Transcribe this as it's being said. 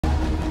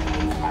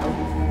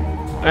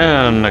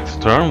And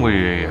next turn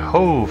we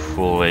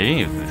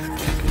hopefully,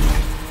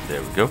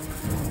 there we go,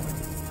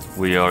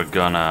 we are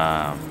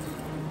gonna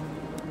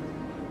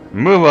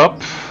move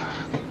up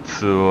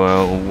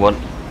to what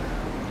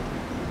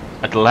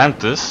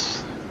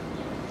Atlantis,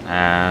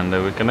 and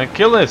we're gonna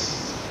kill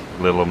this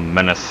little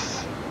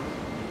menace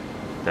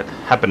that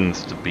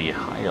happens to be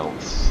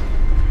Highelfs.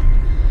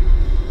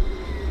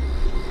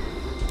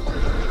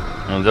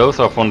 And those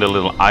are from the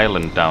little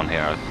island down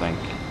here, I think.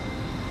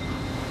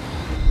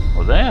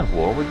 Are they at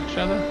war with each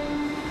other?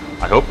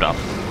 I hope not.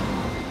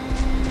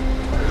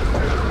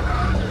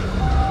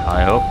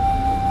 I hope.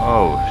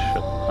 Oh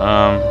shit.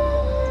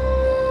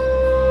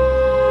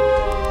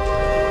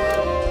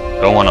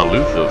 Don't want to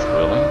lose those,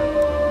 really.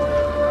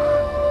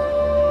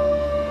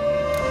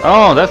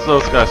 Oh, that's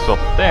those guys up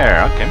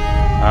there. Okay.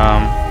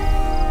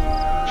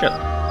 Shit.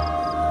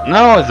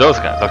 No, it's those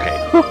guys. Okay.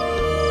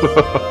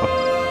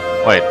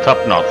 Wait, top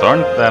knots,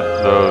 aren't that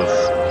those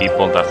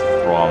people that's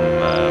from?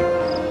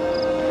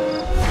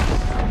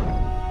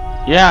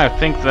 Yeah, I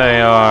think they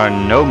are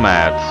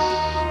nomads.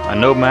 A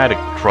nomadic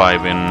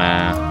tribe in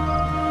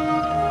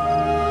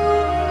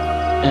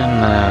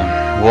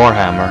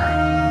Warhammer.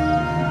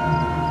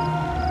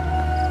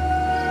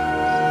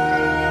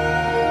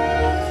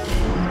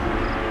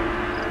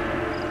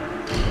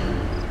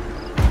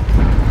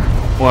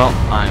 Well,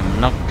 I'm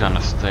not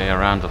gonna stay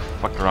around to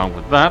fuck around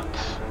with that.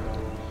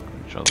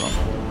 Each other.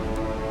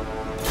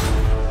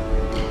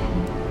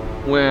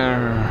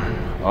 Where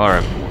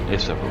or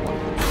is everyone?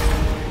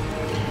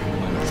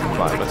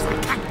 Let's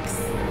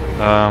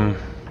go.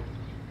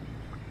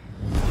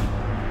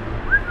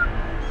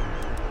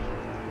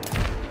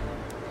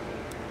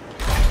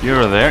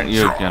 You're there,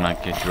 you're gonna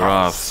get your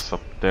ass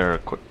up there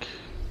quick.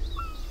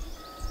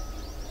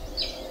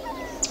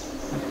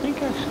 I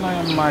think actually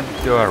I might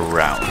go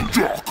around.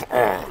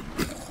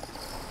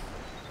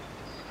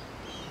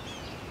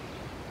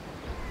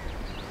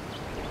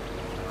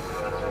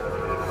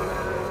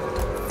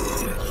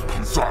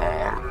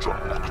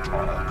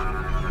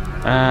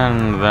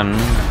 And then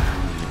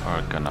we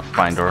are gonna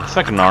find our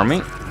second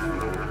army.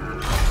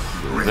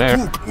 Go there.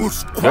 Yep.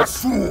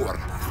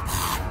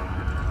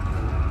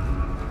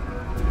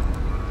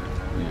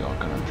 We are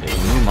gonna take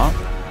Numa.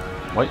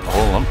 Wait,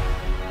 hold on.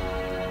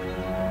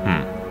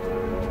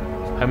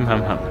 Hem.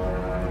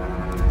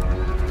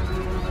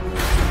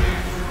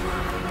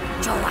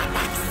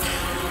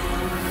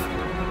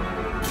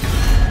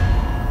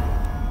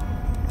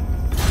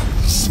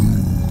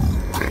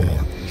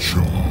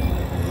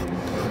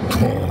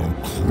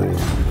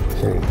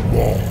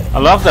 I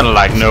love that,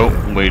 like, no,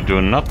 we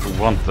do not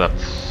want that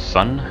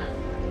sun.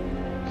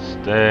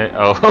 Stay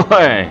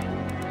away.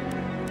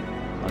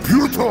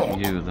 You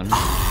then.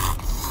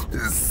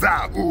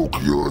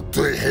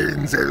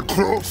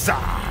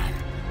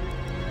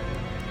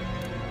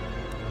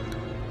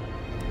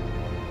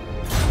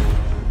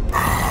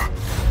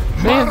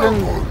 Then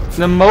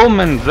the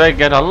moment they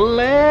get a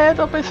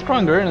little bit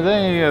stronger,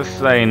 they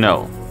say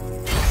no.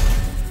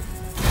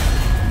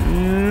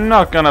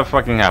 Not gonna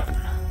fucking happen.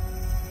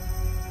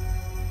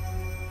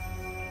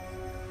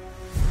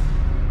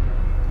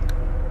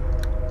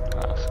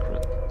 Ah, screw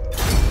it.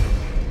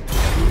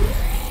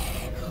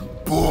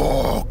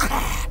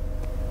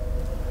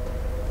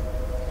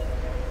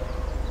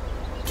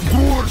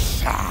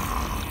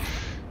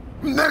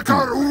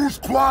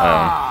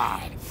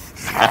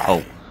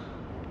 Ow.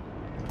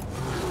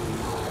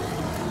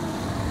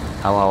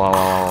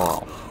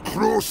 Ow.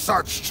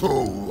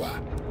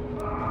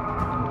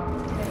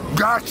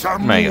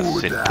 Make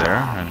us sit there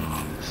and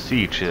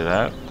siege it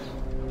out.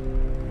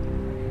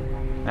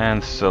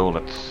 And so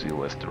let's see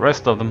where's the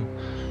rest of them.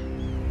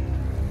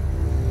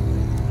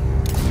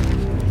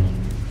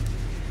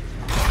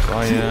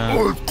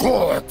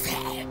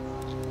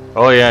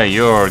 Oh yeah,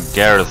 you're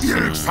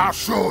garrison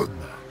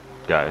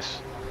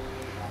guys.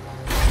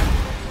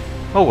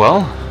 Oh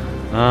well.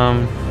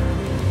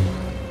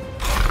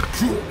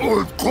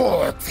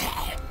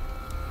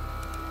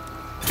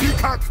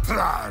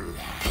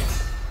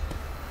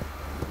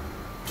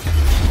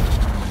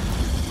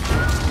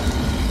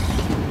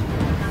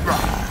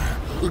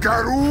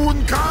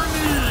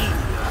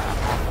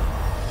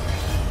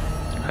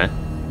 Okay.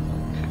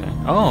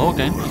 Oh,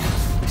 okay.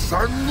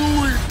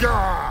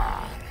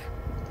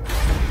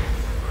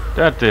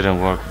 That didn't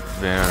work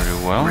very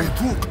well.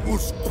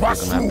 We're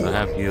gonna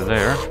have you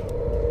there.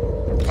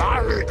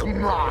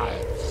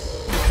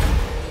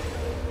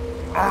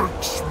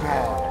 Hopefully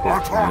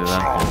that will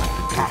make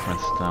a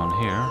difference down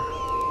here.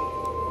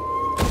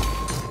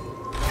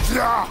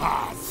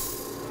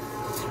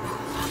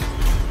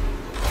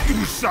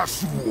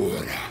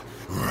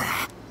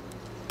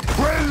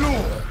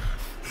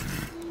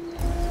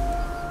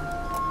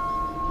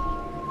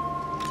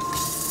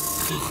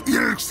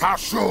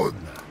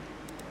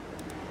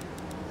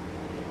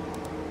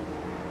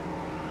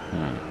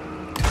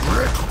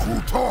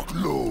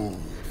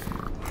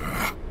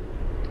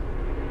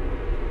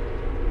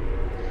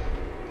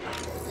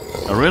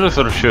 I really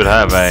sort of should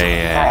have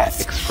a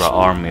extra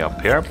army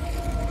up here,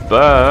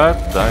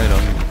 but I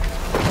don't.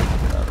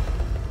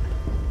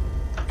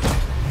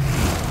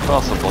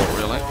 possible,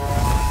 really.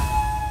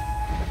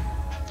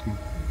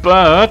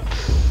 But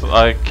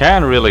I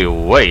can't really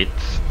wait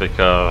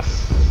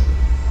because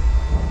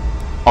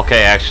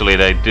okay, actually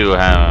they do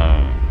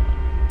have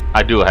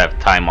I do have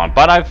time on,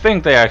 but I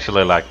think they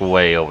actually like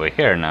way over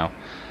here now.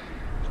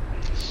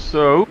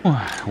 So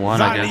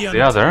one against the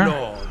other.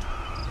 Lord.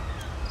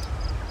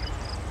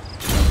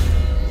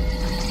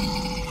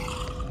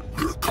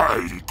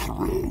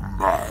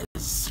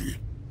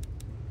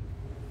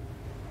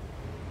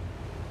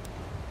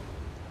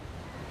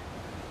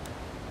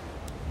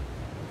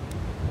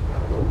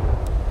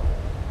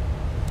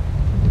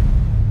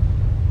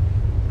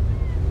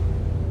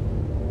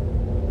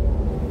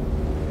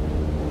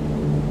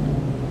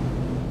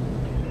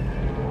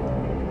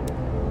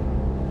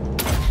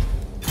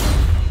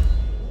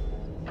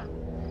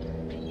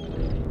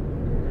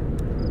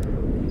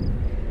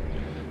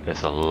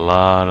 There's a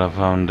lot of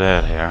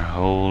undead here.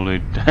 Holy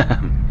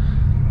damn.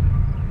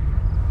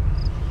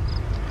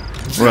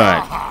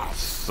 Right.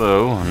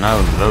 So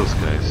now those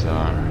guys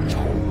are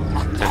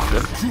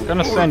protected.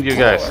 Gonna send you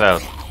guys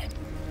out.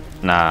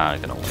 Nah,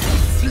 I'm gonna wait.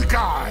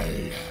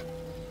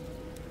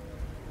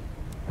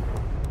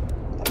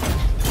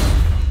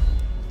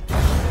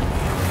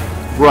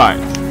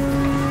 Right.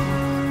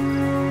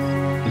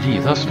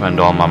 Geez, I spent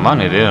all my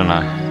money, didn't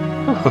I?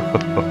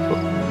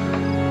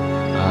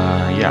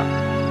 Yeah.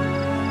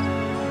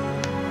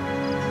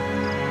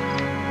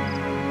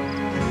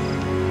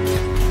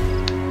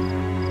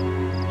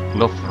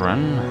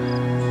 Lutheran.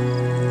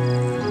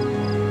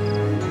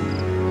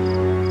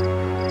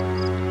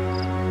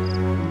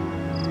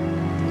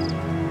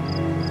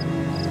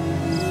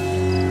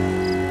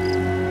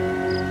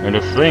 And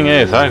the thing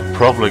is, I'm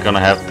probably gonna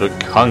have to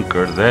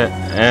conquer the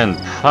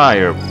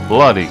entire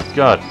bloody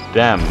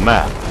goddamn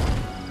map.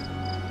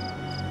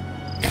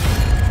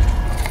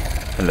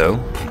 Hello?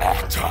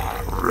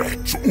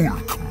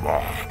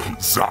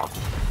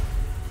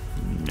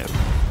 No.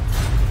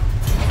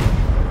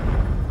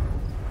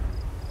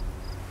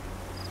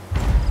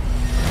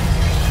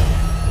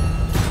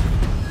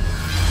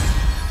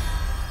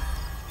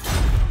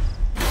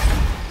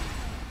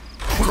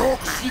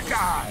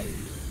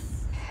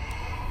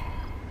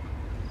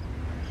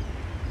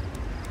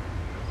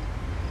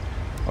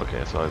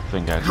 Okay, so I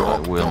think actually I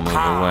will move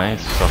away,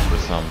 suffer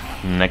some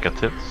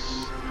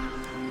negatives.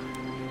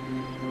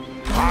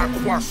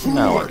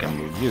 Now I can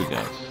move you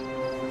guys.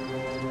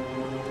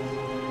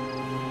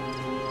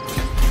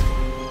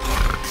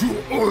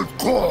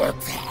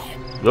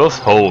 Those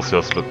holes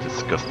just look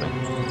disgusting.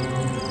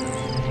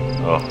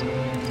 Oh.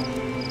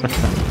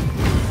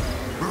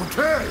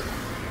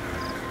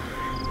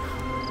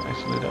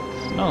 Actually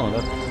that's... no,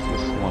 that's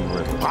this one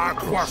river.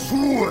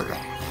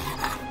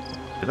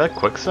 Is that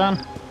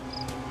quicksand?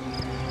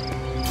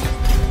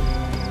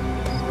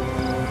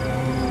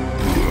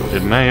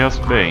 It may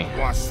just be.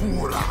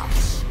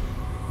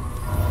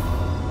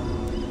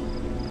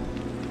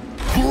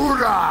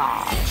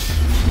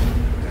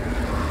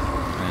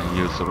 And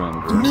you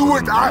surrender.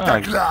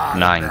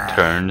 9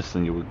 turns,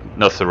 and you would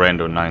not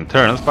surrender 9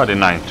 turns, but in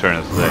 9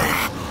 turns they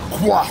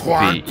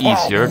be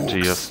easier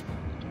to just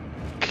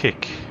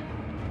kick.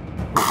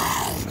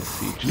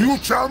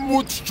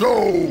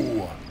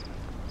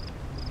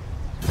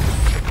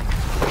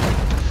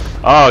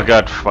 Oh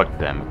god, fuck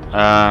them.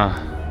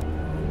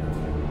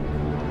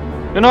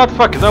 You know what,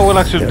 fuck it, I will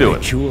actually do it. The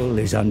ritual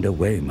is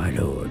underway, my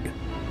lord.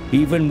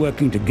 Even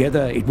working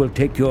together, it will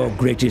take your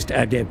greatest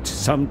adept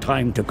some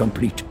time to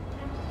complete.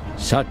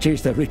 Such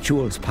is the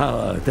ritual's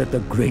power that the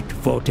great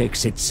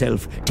vortex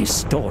itself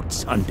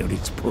distorts under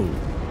its pull.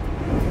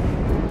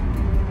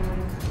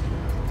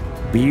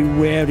 Be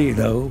wary,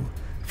 though,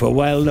 for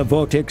while the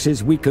vortex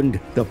is weakened,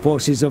 the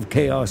forces of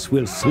chaos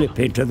will slip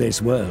into this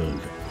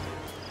world.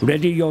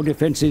 Ready your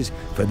defenses,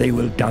 for they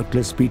will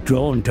doubtless be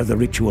drawn to the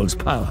ritual's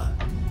power.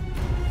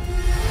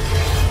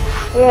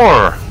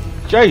 4!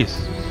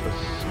 Jesus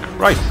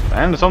Christ,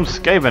 and some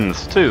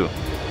Skavens too.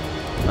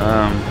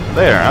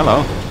 There,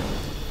 hello.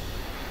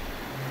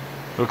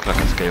 Looks like a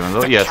Skaven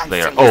though. Yes,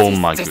 they are. Oh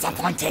my goodness.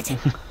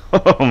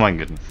 Oh my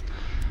goodness.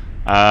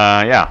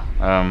 Yeah.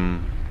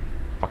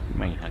 Fuck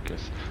me, I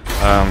guess.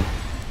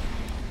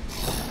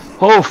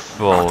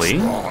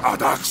 Hopefully,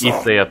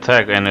 if they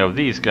attack any of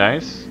these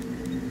guys,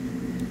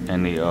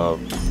 any of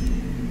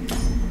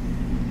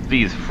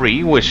these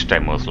 3, which they're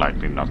most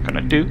likely not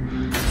gonna do,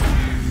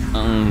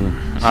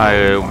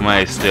 I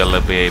may still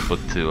be able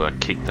to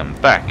kick them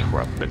back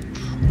for a bit.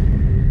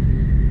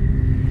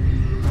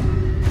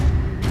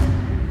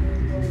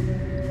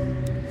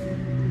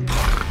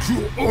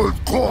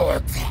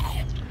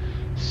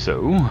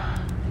 So,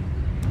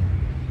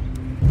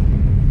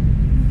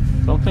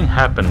 something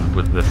happened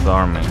with this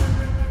army.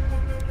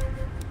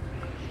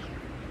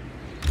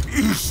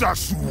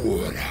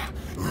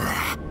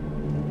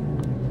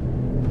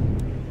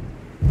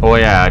 Oh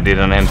yeah, I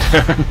didn't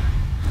enter.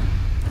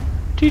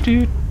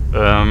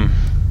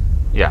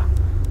 Yeah.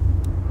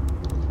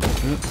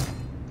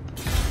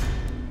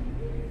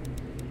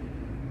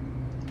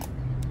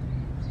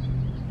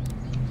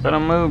 Gonna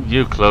move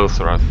you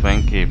closer, I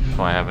think, if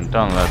I haven't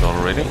done that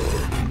already.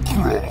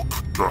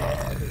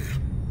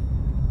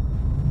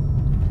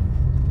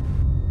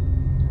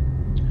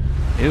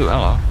 Ew,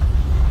 hello.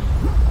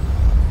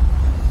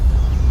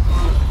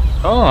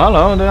 Oh,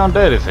 hello, the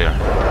undead is here.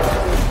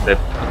 They're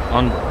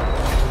on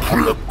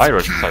the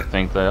pirates, I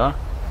think they are.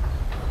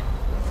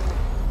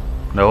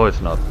 No, it's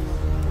not.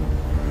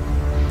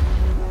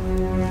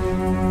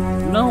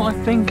 No, I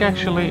think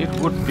actually it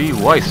would be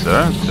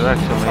wiser to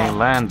actually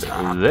land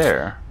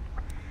there.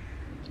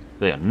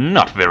 They are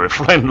not very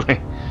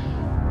friendly.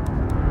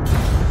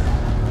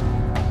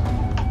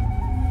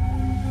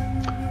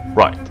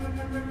 Right.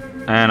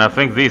 And I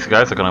think these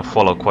guys are gonna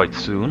follow quite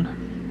soon.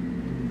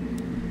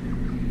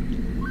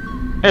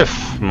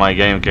 If my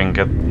game can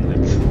get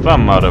its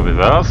thumb out of its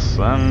ass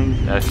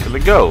and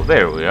actually go.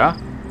 There we are.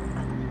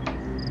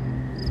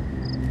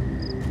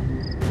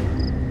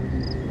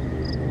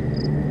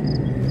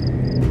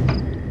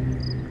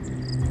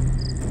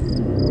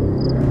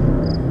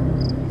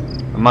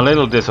 I'm a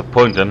little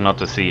disappointed not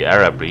to see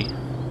Araby.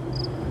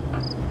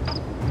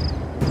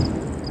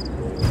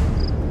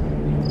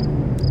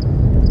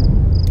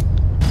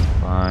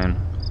 Fine.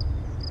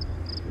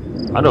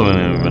 I don't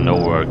even know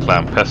where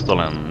Clan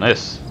Pestilence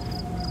is.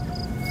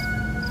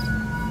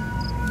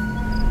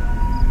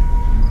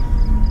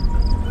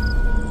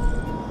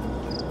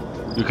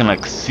 You can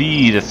like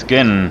see the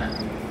skin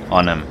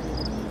on him.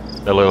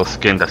 The little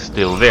skin that's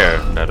still there,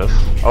 that is.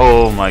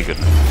 Oh my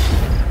goodness.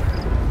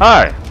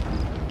 Hi!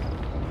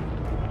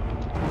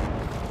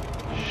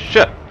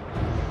 Shit!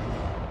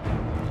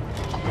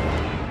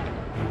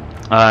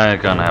 I'm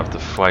gonna have to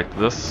fight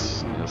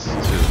this.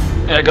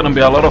 Yeah, gonna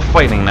be a lot of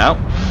fighting now.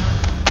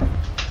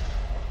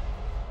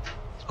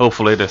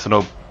 Hopefully there's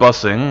no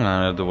buzzing,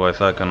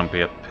 otherwise I'm gonna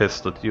be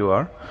pissed that you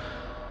are.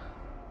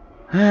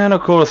 And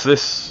of course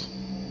this...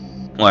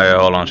 Wait,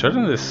 hold on,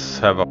 shouldn't this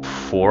have a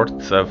fort?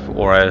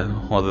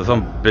 Well, there's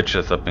some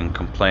bitches have been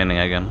complaining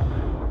again.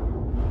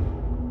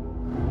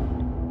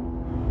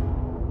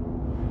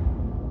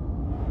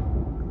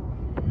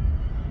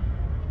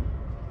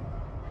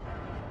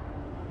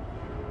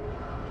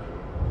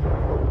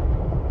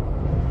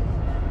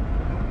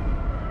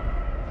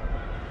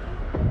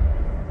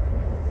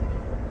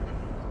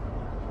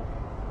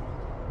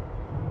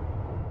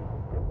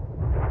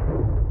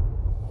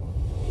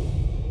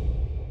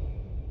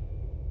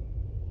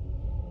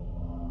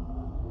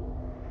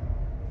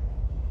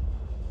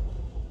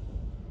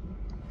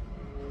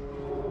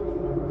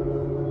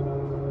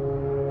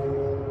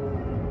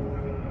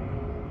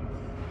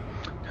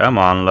 Come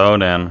on,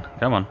 load in.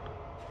 Come on.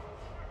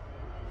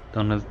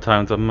 Don't have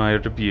time to admire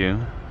the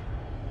view.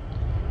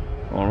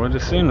 Already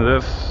seen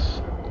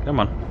this. Come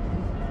on.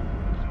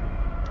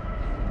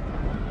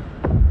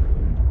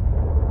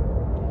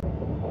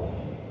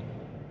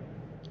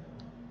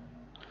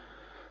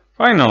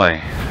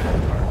 Finally!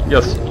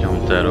 Just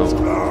jump that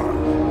over.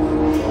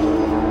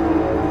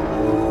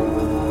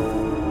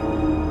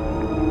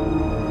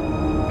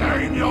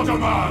 Name your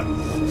demands!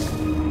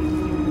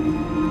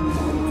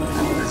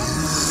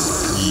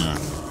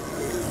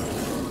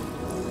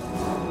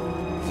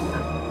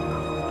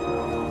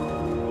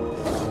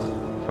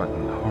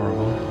 Fucking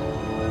horrible.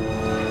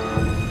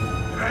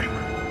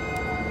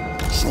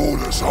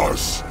 Soros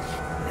us!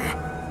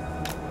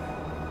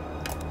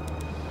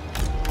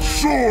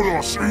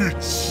 Soros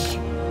eats!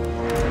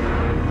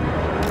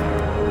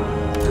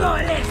 Go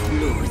let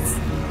loose!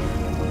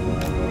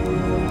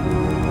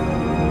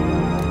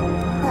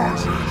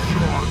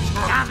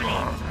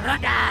 Goblin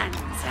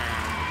rodents!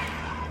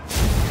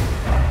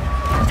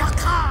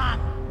 Dakan!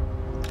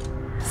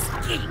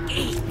 Skink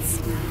eats!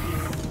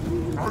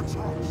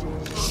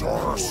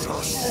 Soros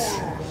us!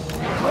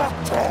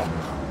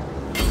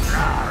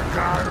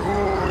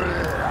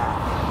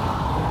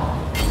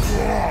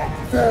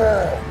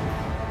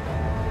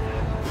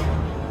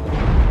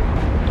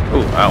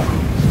 Oh, ow.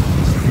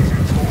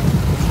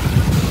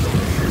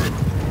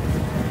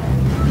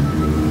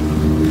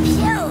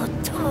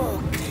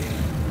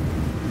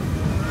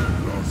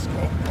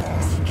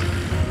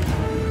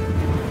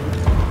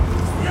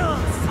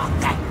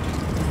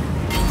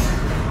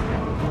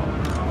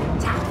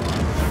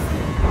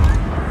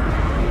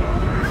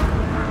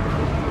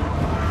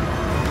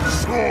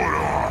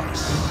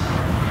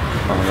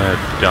 Oh, they're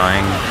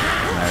dying.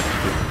 That's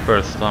the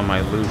first time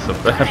I lose a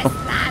battle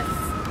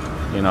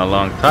in a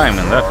long time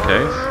in that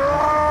case.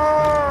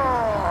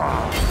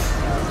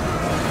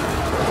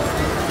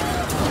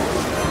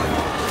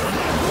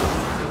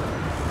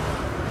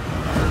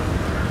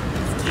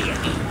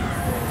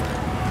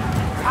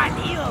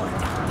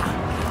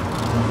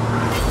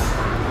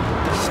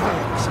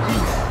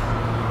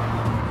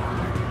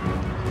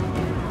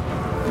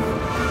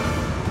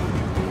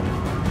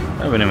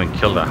 I haven't even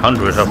killed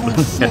 100 of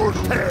them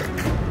yet.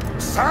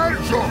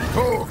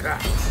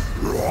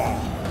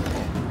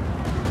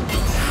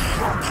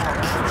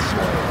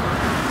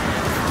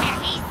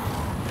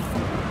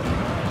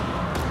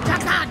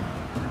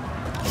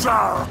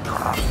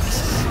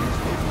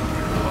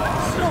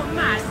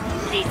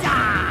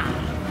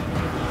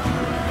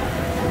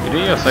 Did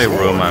he just say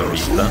Roma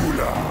Vita?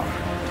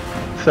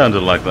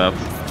 Sounded like that.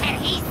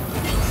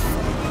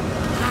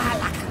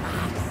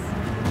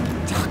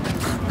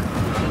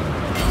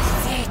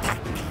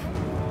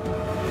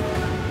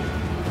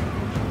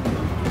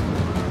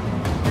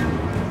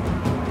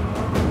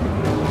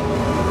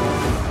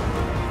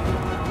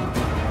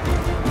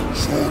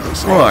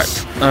 Right.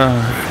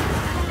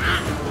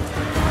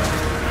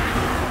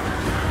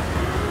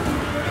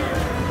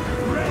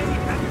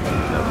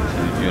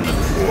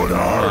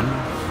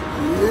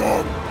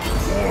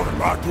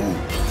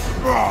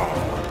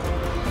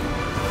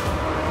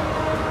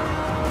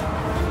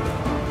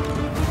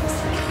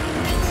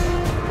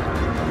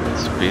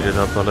 Speed it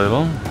up a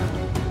little.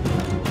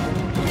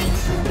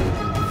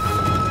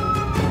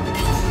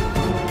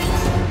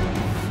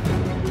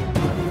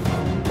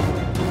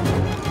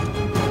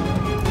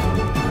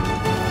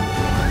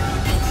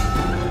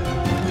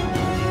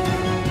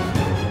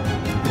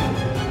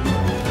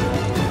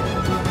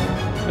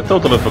 I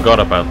totally forgot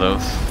about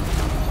those.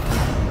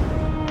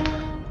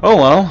 Oh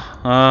well,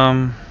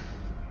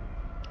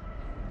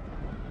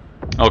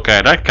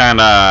 okay, that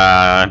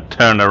kinda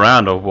turned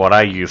around of what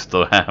I used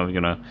to have, you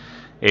know,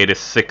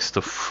 86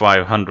 to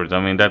 500. I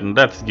mean,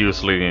 that's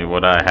usually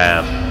what I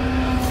have,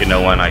 you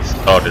know, when I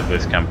started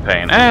this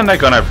campaign. And I'm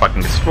gonna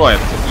fucking destroy it,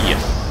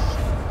 yes.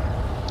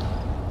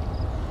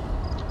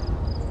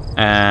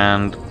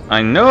 And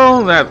I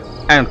know that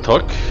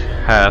Antok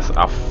has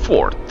a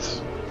fort.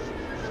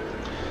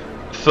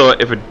 So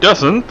if it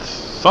doesn't,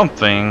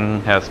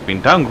 something has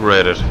been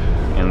downgraded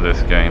in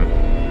this game.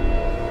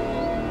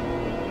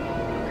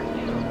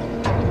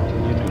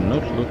 You do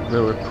not look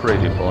very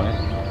pretty, boy.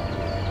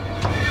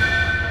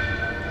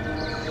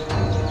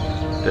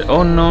 The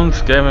unknown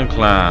Skaven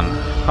clan.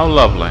 How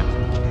lovely.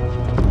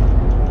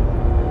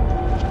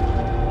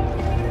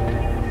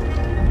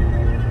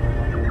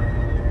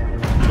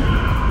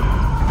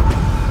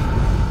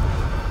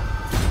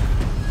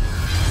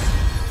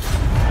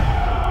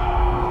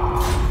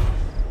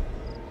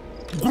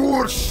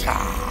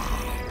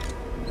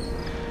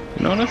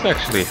 You know, let's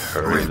actually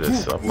hurry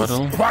this up a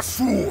little.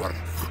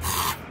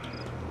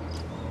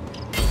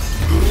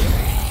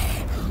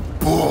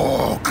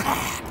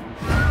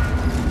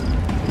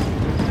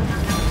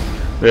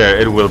 Yeah,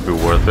 it will be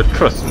worth it,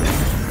 trust me.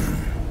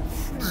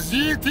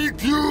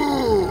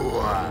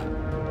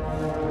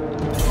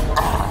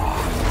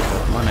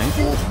 Money.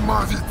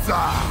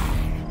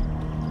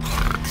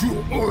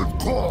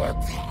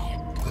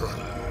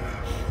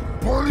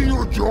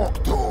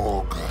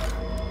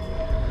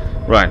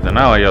 Right, and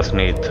now I just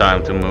need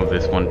time to move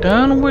this one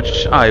down,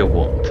 which I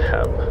won't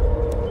have.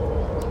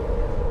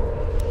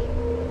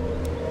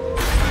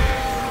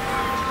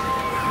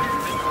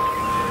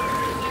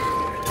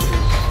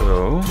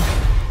 So...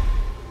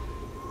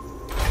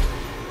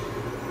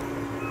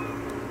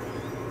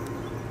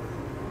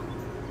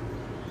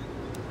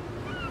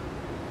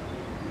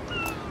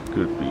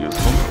 could be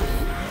useful.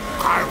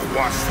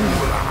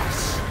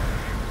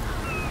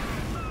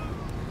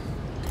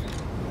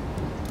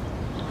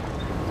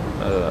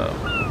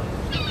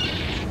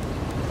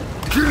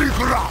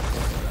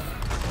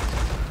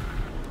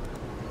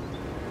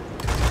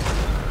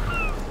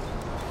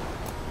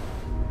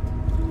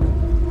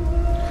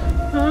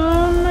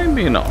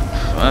 Maybe not.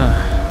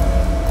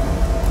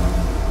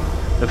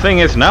 The thing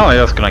is, now I'm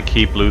just gonna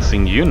keep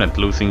losing unit, and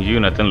losing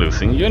unit.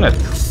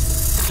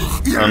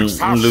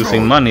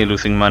 Losing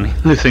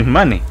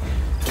money.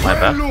 My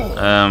bad.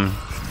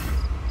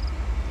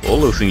 Or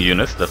losing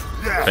units, that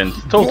depends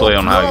totally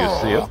on how you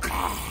see it.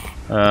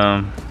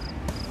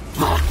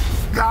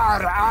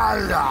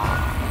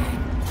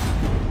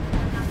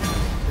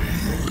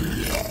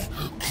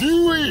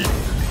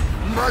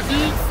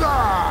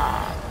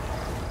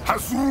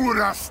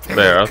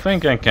 There, I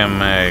think I can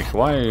make...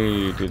 Why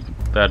did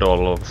that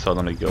all of a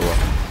sudden go up?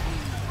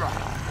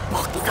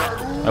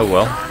 Oh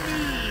well.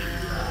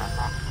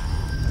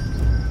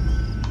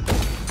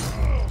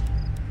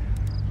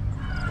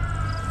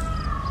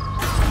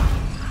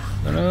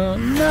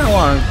 Now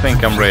I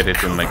think I'm ready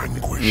to make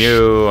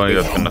you. I'm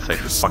just gonna say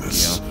fuck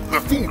you. The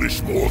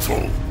foolish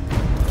mortal.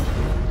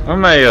 I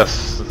may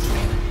just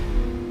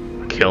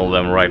kill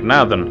them right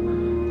now then.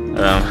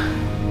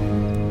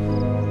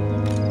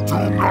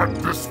 Do not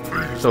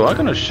displease. So I'm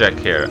gonna check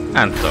here.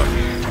 Antok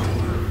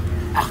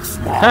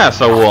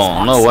has a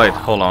wall. No wait,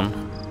 hold on.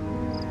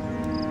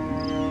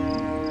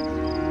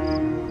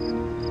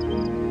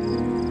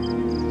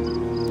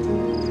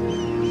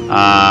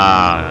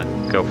 Ah,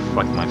 go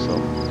fuck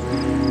myself.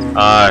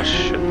 Ah,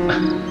 shit.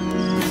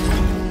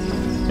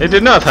 It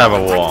did not have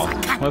a wall.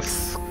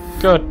 Let's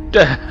go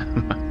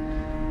damn.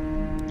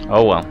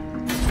 Oh well.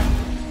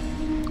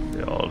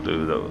 We all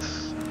do those.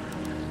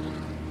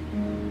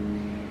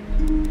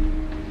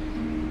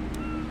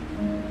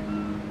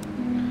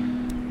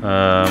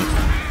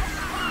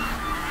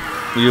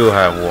 You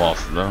have walls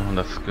though,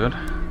 that's good.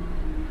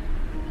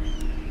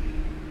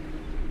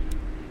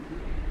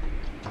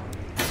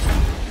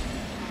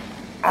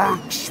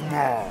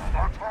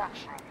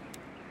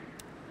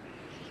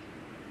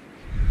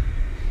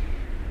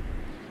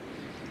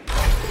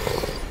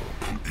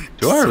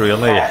 Do I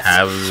really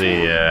have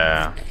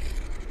the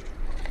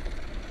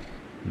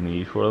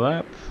need for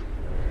that?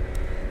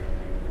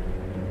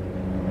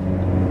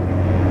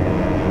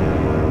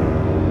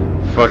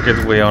 Fuck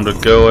it, we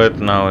undergo it,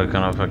 now we're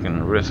gonna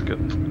fucking risk it.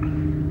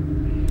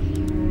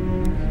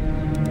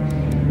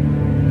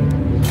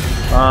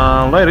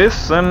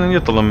 Ladies and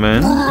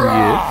gentlemen,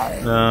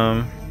 yes,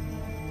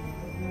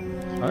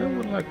 I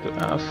would like to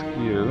ask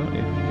you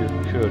if you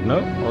could... No?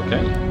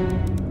 Okay.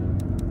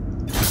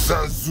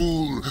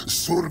 Zazul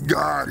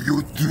Surgar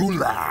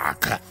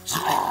Yudulak.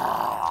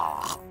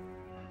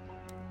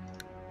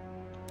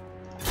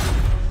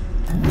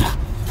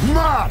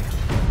 Man!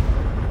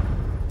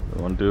 I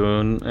won't do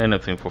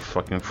anything for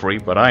fucking free,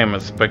 but I am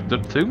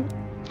expected to.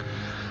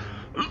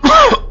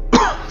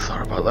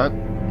 Sorry about that.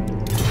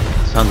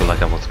 Sounded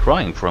like I was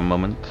crying for a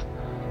moment.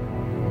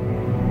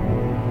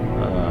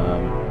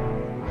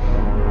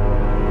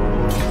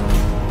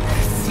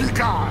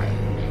 Sikai!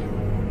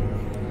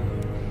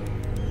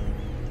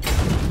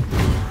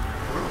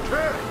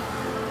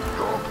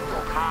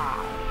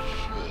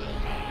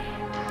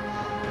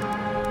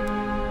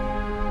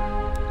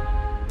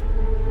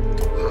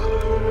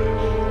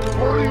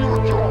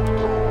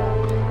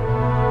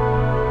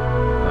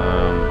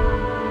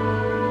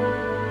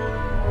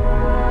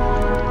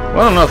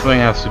 Well, nothing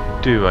else to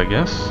do, I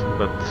guess,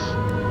 but...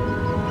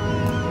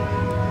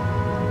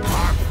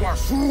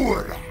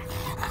 Aquasura!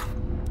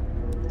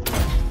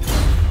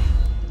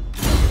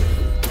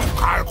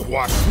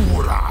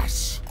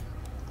 Aquasuras!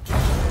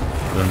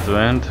 Then to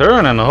end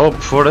turn and hope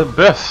for the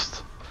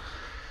best.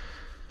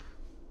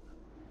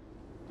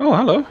 Oh,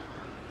 hello.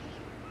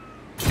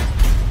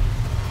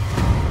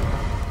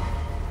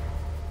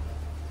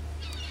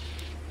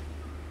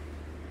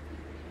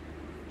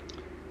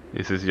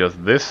 Is it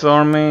just this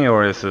army,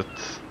 or is it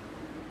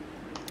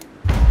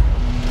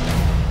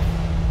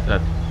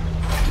that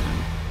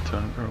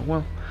turn very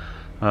well?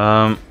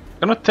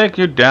 Gonna take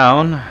you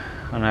down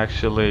and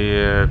actually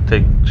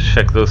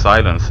check those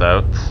islands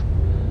out.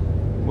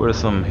 Where's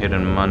some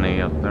hidden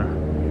money up there?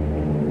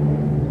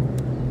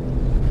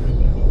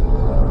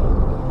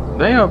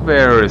 They are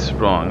very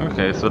strong.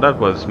 Okay, so that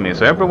was me.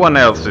 So everyone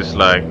else is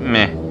like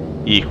meh,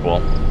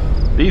 equal.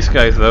 These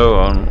guys though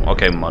are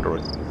okay,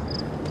 moderate.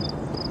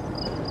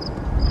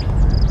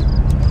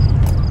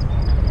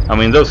 I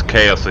mean, those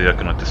chaos are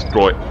gonna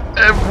destroy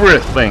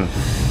everything.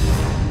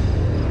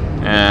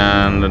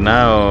 And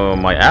now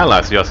my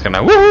allies just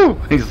gonna woohoo!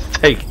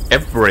 Take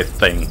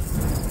everything.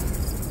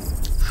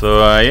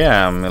 So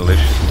yeah,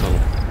 malicious little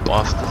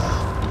bastards.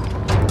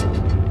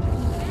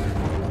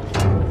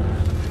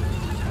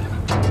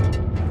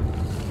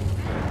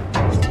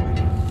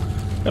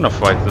 Gonna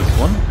fight this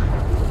one.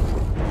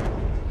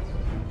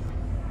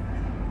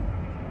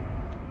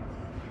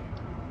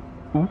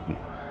 Ooh.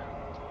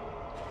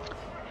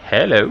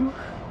 Hello.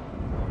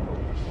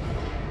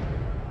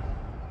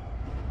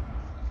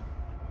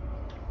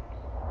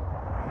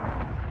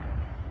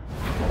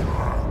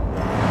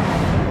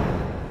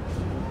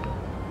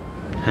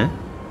 Huh?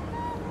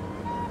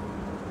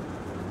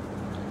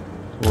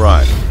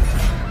 Right.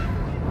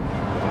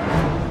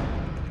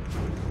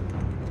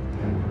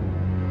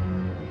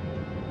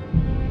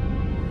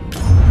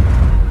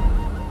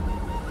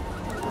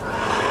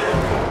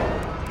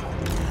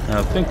 I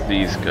think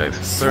these guys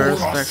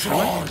first,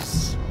 actually.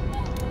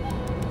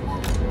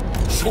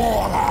 You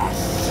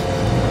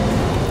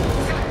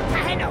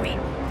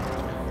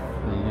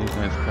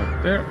guys up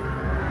there.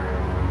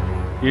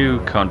 You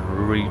can't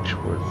reach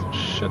worth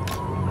shit.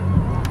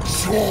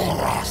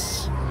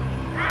 Saurus!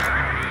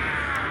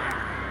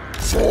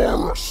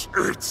 Saurus,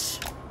 it's...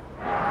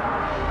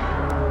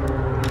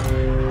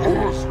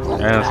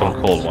 And some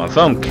cold ones.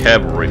 Some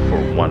cavalry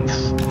for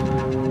once.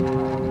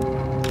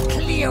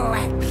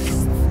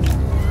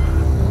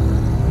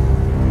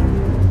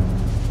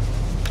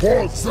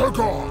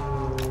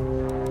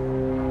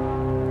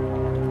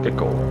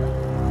 Pickle.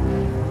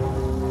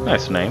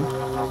 Nice name.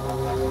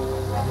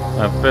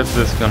 I bet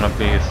this is gonna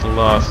be his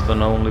last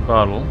and only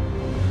battle.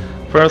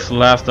 First,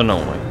 last and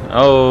only.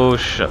 Oh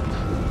shit.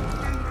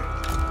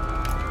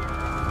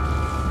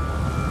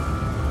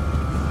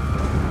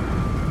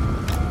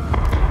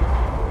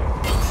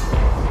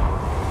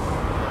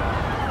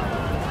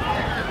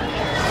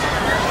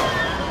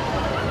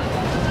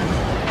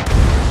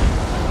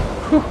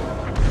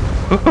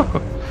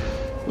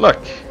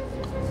 Look.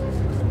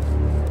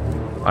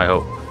 I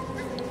hope.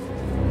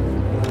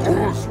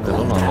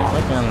 Hold on a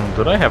second.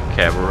 Do they have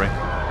cavalry?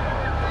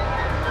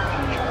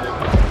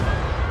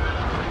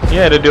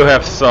 Yeah, they do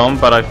have some,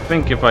 but I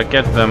think if I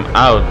get them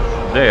out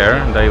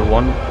there, they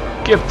won't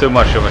give too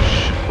much of a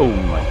oh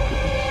my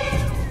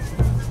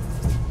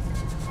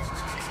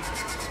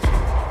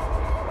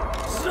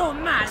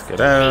goodness. Get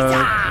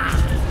out.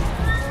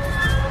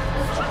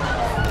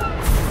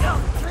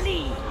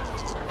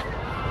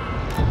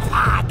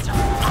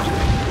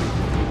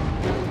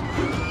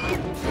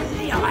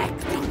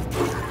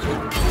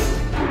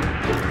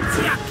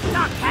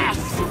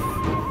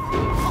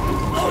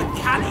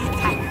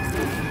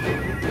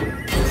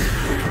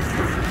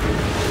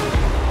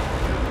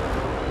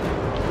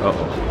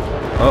 Uh-oh.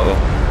 Uh-oh.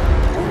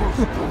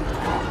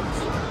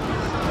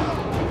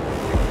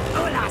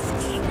 Olas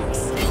kings.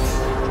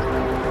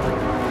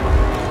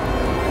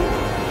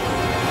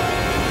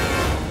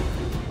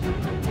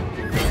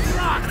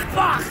 Rock,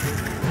 fuck.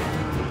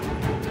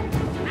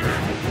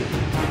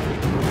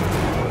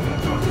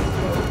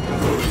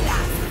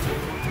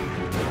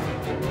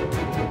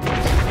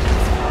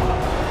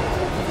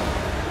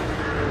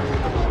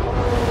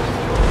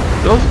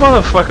 Those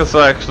motherfuckers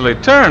are actually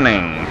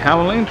turning.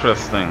 How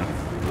interesting.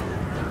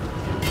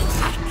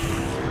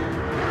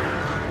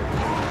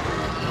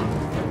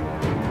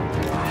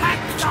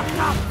 Chop,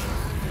 chop.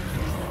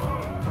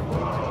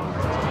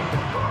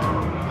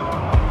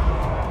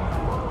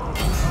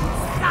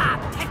 Stop,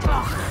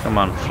 tickle. Come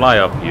on, fly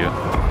up, you.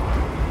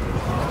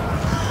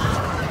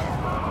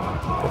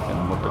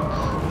 Fucking muppets.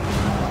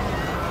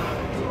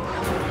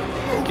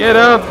 Get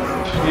up,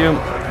 you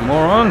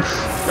morons!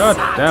 God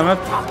damn it.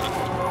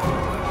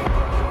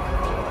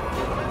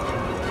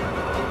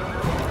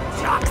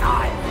 Shock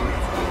time.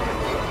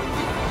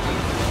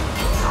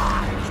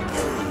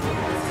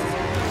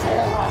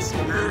 Thoras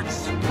it's.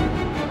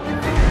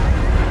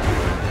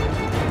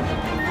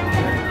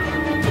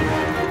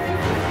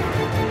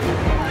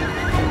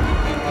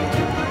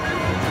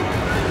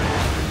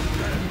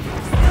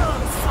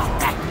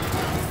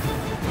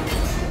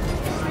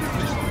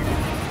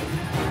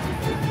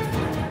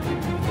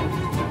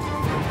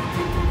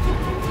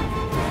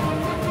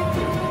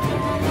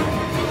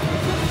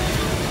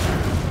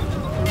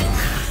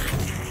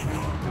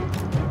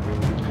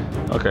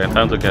 Okay,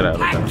 time to get out of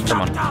there.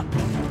 Come on. Chop,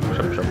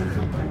 chop.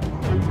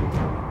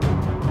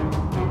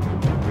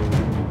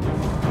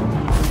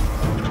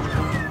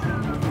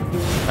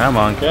 Come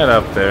on, get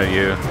up there,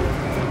 you.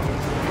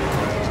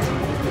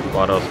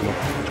 What else?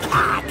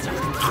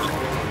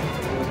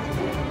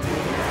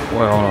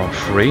 We're on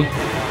 3.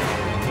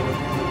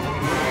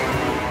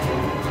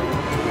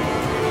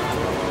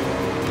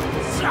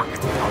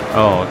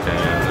 Oh, okay,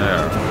 yeah,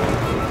 there.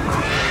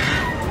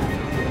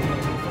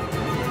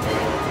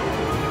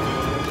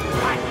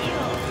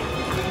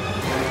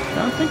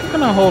 I think I'm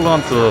gonna hold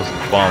on to those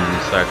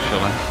bombs,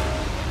 actually.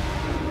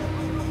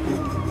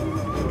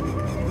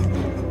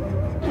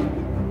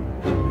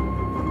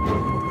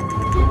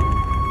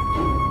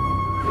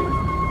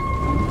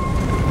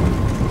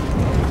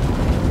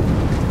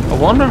 I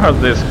wonder how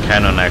this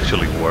cannon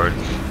actually works.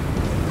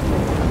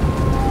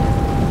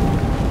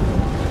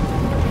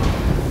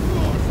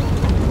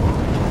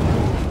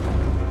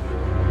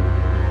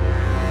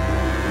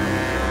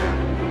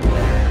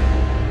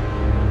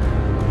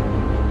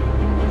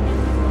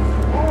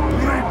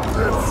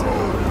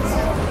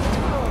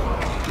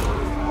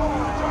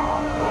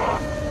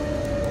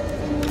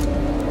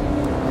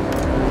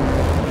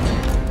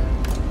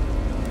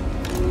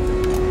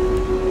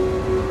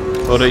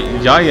 So the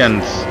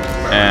giants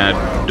and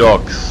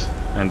dogs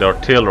and the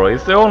artillery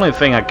is the only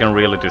thing I can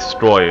really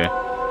destroy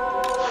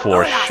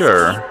for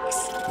sure.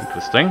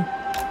 Interesting.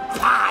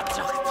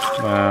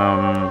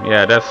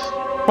 Yeah, that's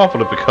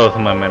probably because of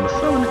my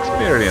 -7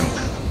 experience.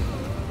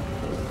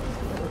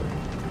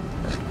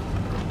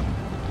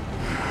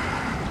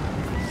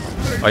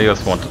 I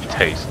just want to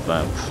taste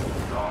that.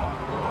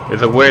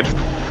 It's a weird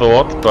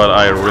thought, but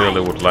I really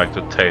would like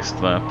to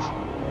taste that.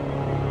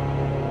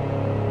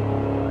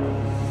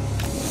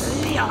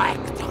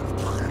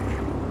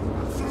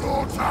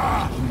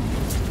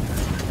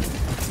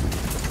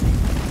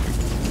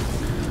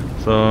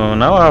 So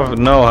now I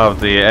know how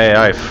the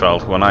AI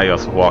felt when I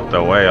just walked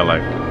away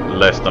like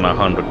less than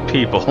 100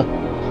 people.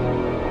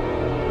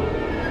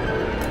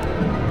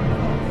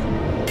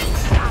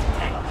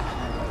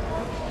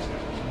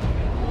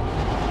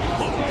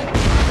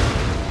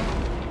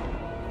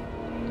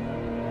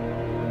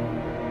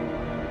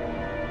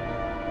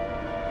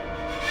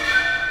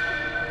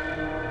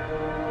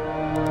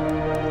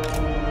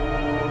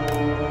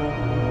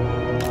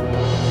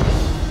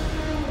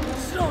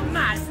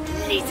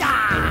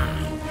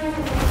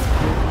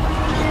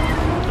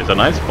 It's a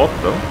nice spot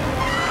though.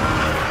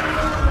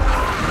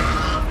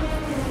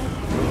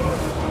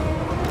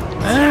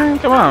 And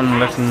come on,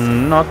 let's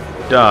not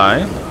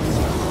die.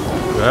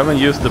 We haven't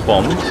used the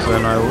bombs,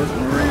 and I would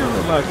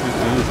really like to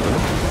use them.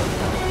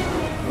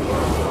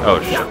 Oh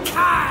shit.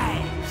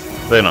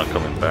 They're not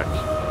coming back.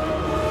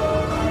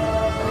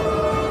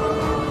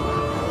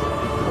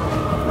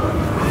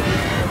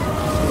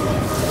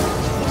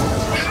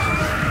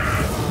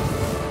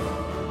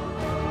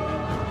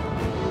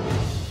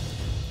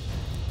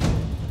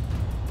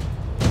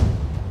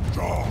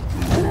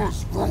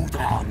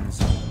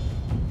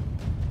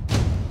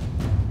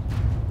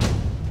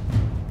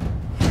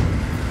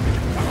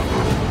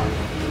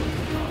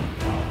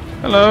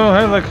 Hello,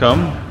 here they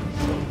come.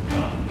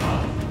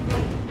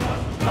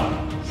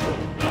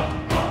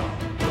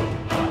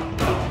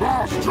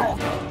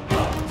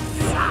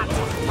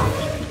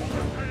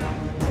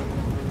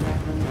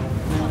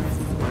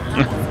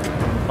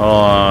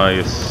 Oh,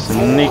 you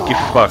sneaky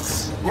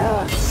fucks.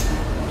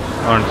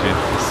 Aren't you?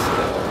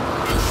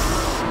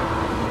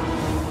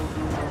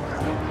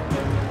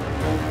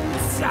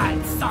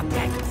 Sides.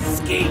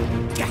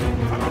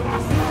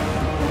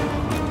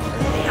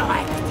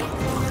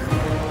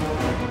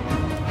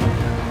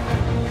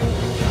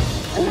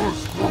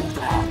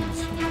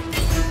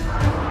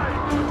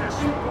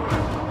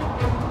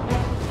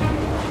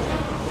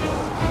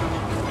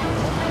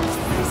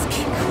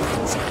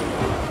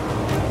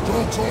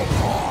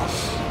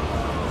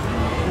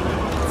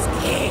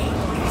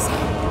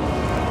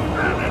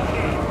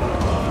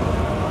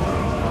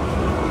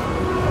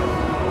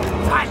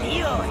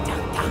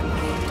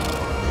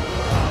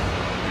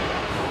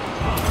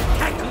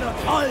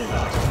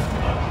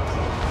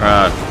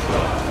 Right.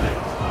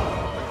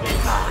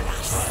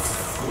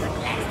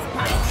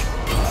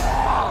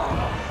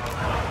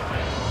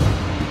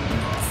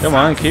 Come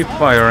on, keep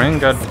firing,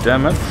 god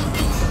damn it.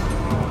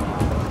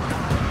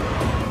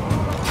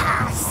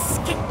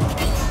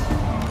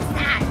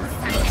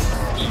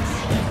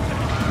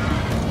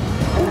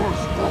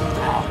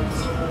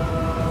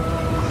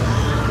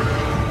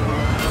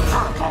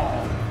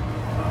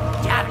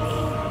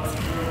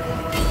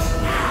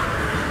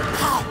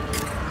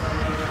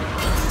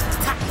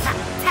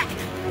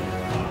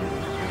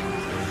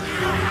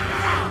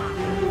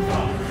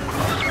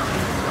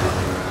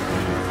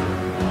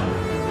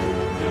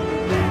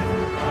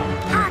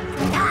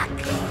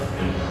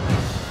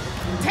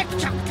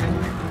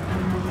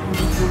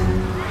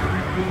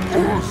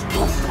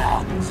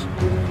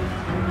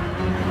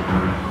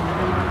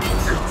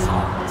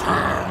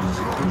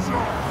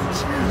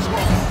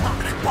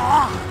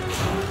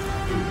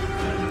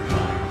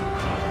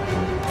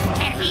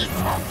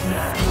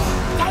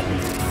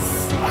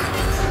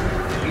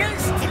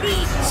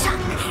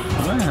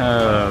 Do I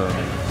have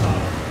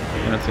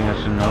anything I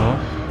should know of?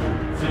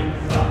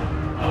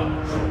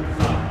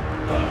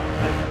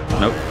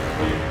 Nope.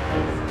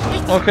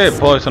 Okay,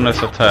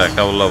 poisonous attack,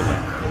 how lovely.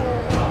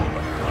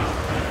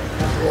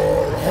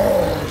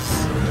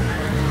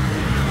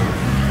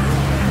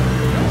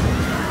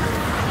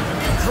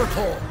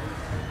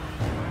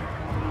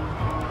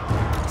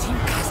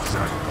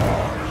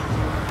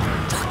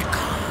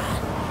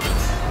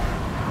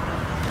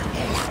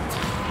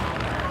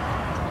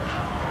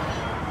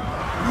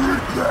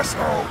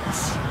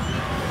 Highelfs!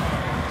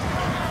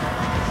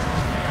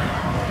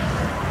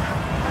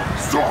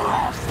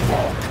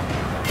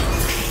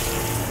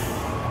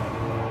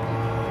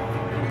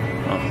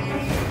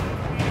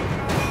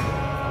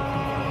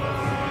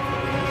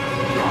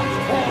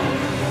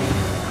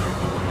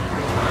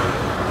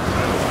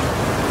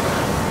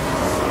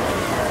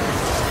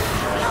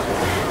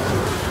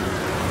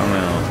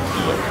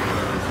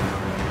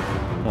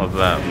 What's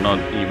that? Not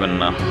even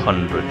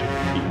 100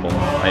 people.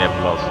 I have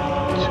lost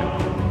 2.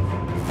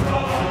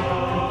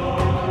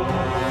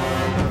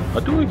 How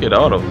do we get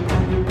out of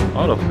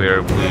here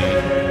if we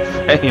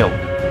fail? I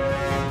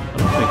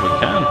don't think we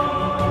can.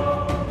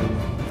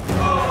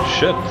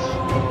 Shit.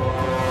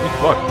 We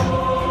fucked.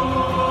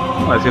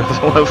 I see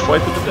someone else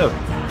fight to the death.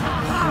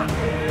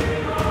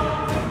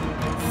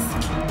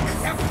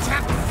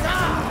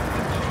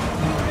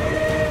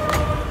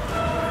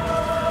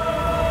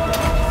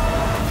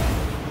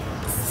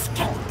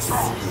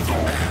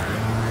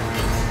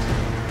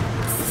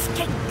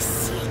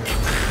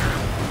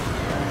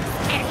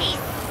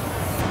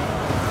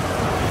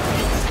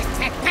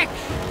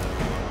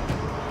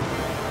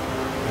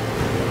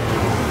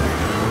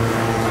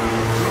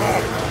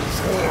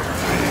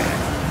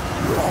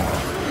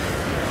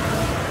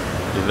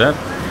 Is that?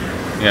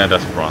 Yeah,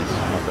 that's bronze.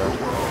 Not bad.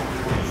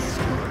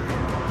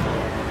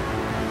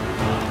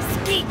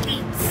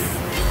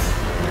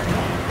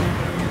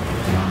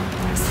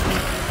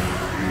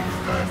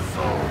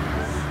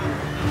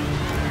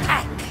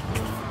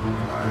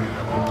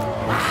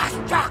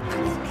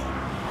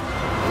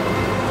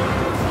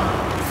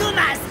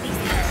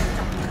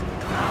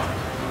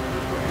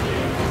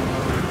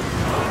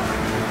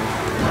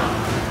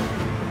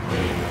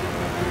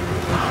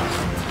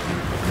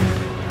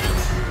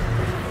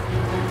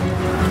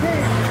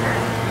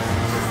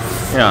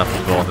 Yeah, I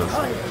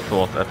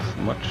thought as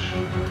much.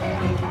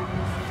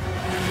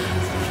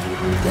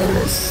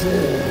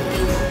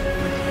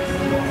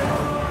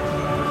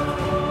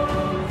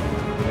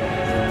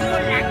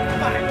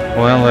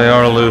 Well, they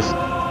are losing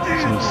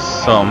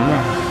some,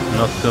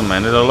 not too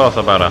many. They lost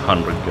about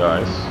 100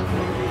 guys.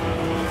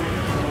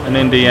 And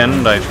in the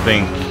end, I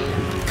think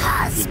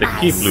if they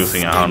keep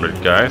losing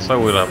 100 guys, I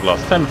will have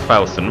lost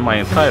 10,000, my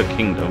entire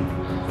kingdom.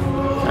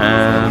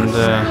 And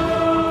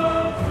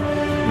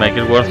make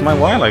it worth my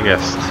while, I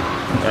guess.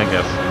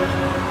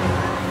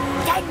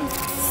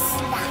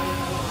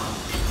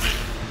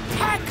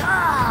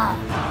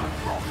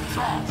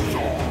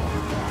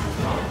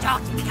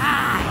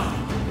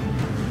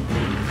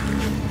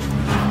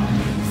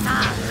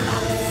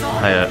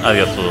 I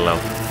just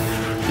love.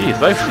 Jeez,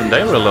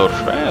 they reload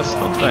fast,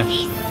 don't they?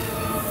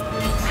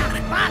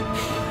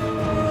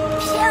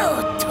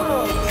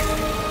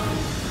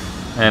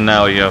 And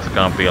now you're just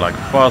gonna be like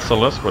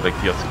Fossilis, where they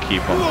just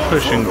keep on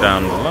pushing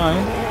down the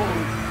line.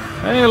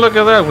 Hey, look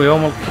at that, we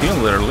almost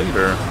killed their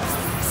leader.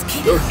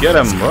 Go get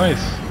him,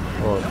 Royce.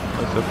 Oh,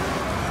 that's it.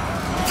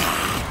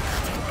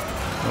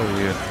 Oh,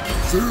 you.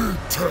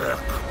 Z-Tech.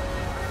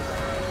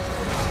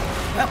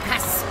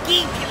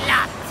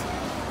 Skiglat.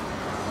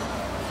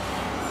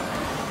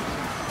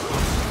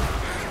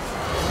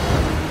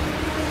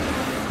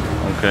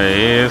 Okay,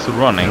 he is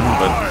running,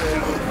 but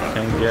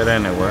can't get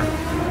anywhere.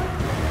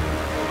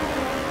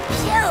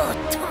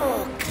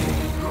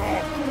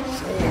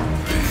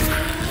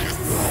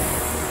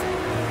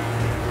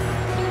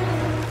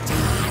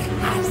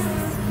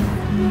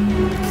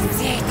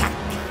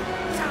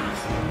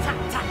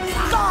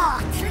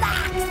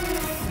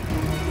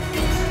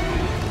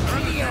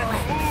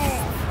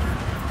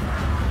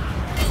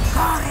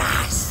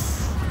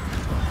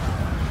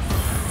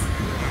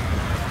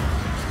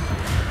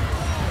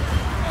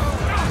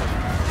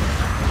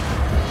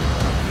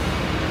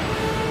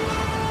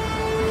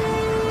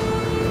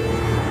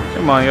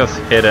 Come on, just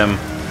hit him.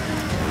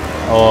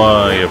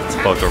 Oh, you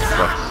fucker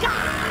fucks.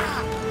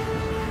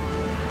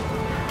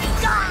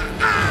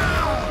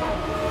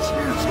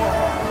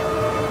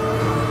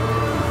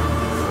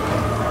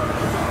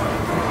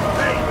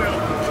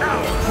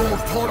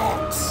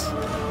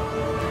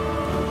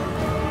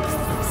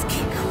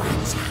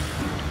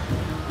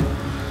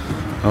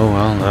 Oh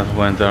well, that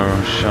went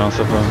our chance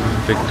of a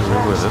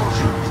victory with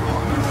it.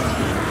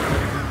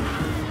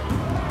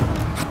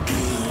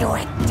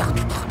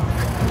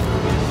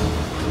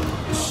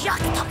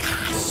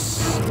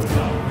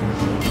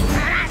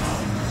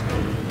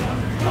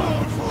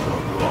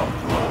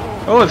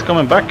 Oh, it's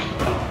coming back.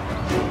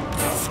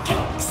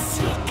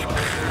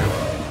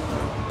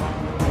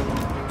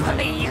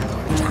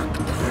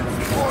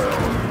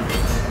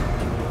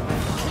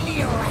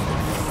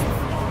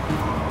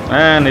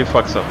 And he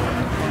fucks up.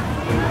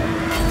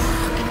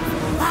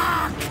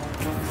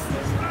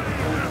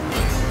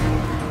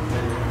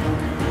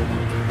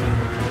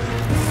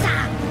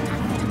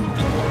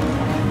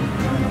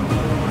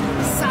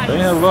 They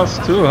have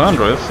lost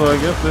 200, so I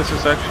guess this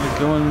is actually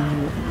going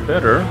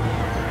better.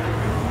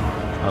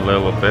 A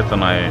little bit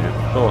than I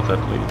thought, at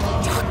least.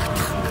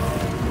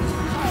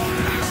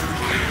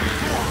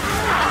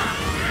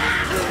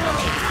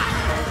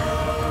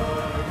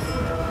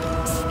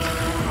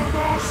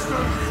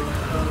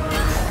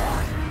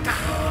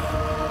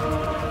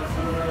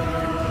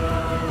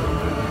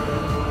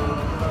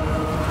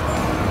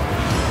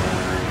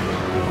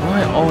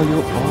 Why are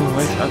you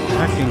always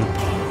attacking?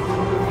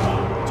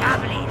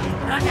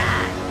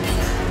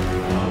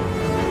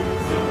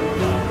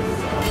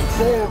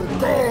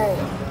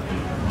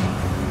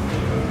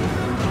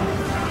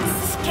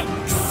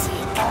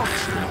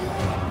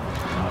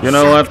 You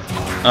know what?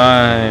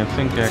 I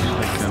think I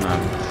actually can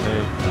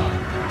save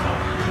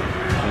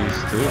these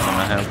two, and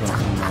I have them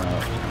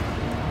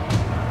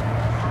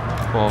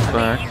fall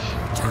back.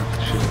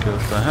 Should go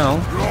to hell.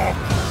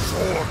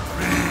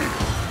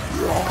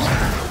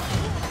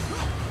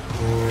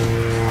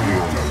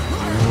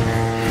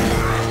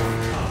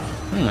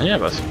 Yeah,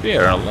 but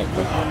spear, I like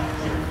that.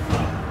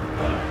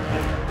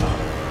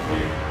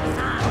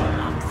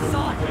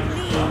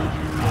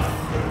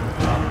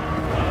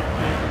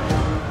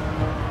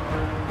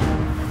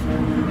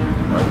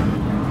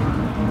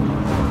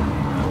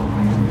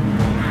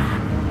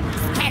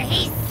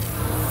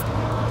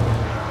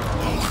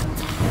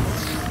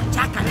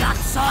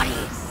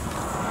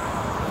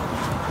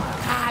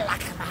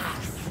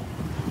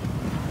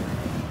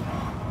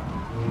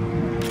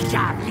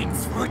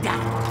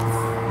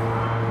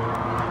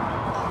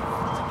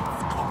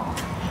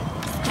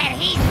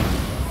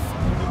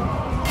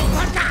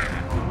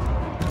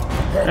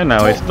 And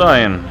now he's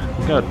dying.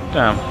 God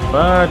damn.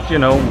 But, you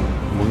know,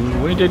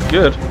 we did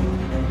good.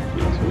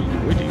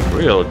 We did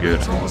real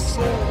good.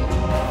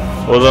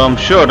 Although I'm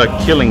sure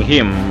that killing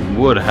him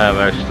would have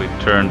actually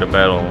turned the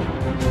battle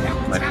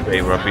in my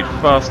favor a bit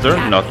faster.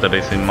 Not that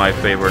it's in my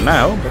favor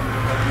now, but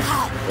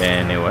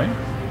anyway.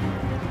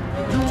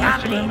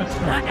 Actually, let's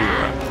not do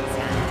that.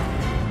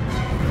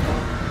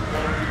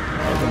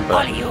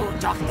 All you,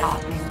 Doctor.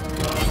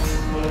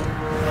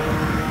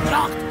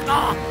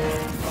 Doctor.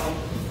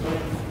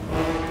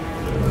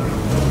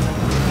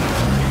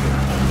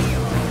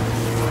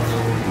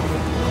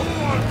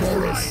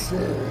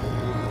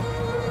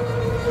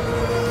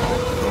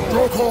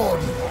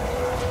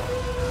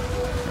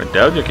 I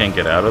doubt you can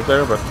get out of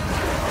there, but okay,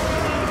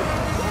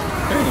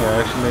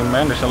 I actually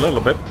managed a little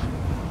bit.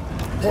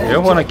 I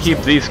want to keep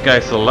these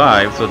guys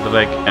alive so that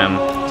I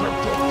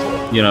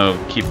can, you know,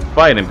 keep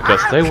fighting,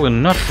 because they will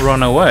not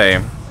run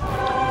away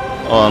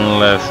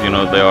unless, you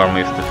know, the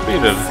army is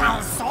defeated.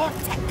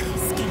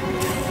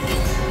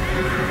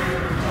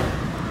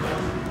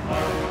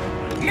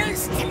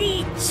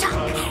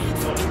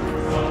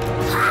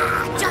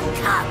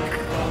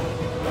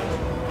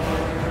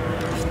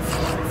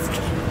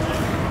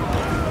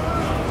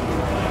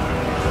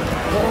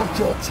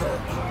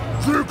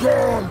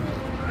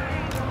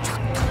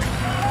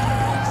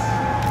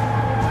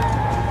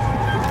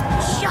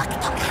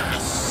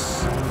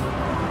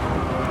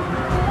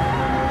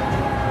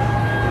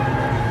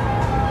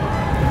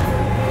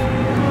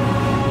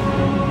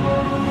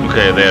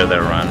 Okay, there they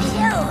run.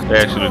 They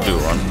actually do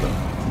run, though.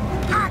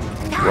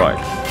 Right.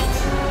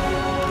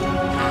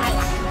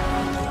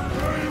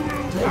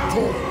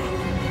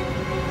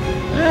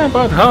 Yeah,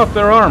 about half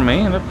their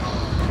army.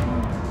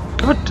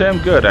 That's good damn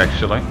good,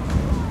 actually.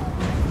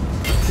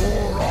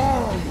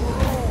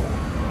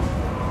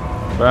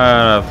 But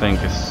I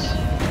think it's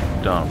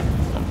done.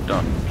 I'm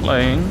done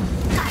playing.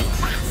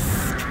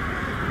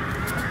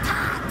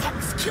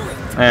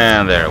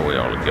 And there we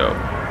all go.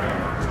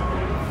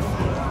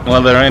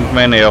 Well, there ain't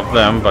many of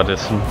them, but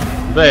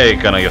they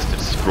gonna just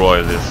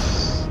destroy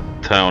this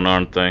town,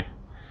 aren't they?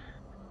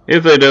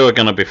 If they do, I'm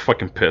gonna be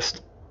fucking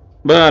pissed.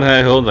 But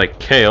hey ho, like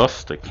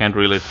chaos, they can't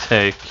really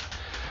take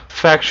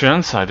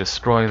factions. I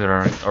destroy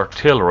their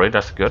artillery,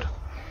 that's good.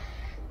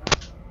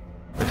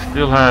 They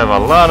still have a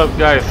lot of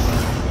guys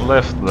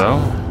left though,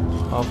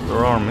 of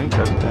their army,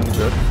 that's damn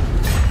good.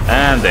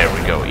 And there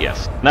we go,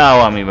 yes.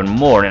 Now I'm even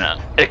more in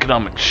an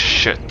economic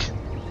shit.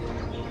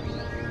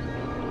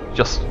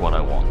 Just what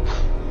I want.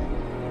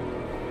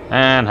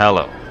 And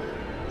hello.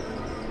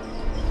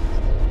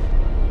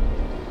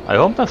 I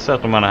hope that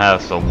settlement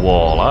has a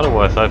wall,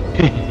 otherwise I'd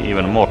be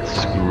even more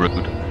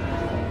screwed.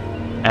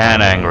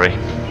 And angry.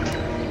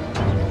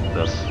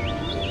 Thus.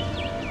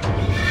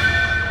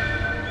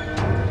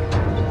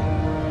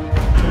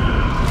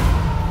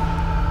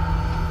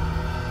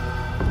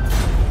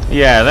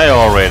 Yeah, they're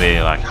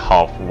already like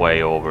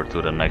halfway over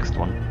to the next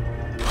one.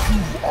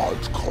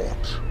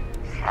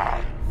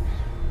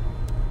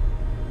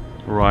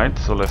 Right,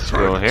 so let's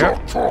go here.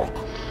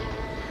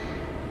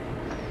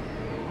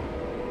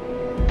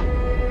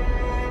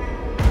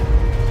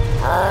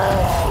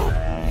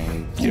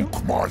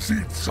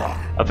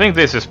 I think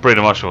this is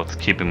pretty much what's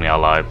keeping me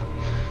alive.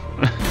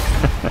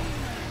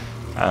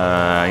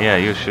 Yeah,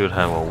 you should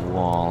have a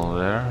wall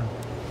there.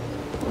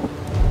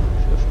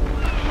 Just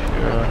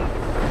sure.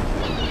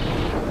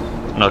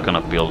 Not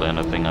gonna build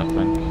anything, I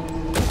think.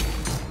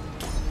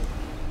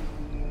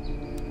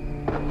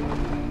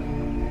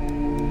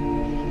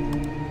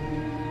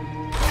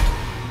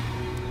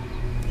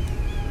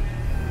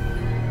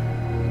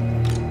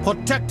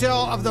 Protector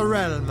of the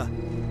realm.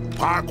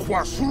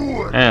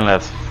 And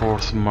let's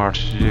force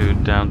march you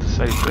down to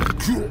safety.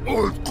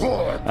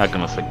 I'm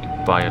gonna say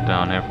goodbye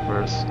down here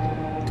first.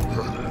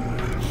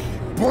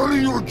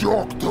 Bully your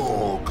jock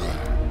dog.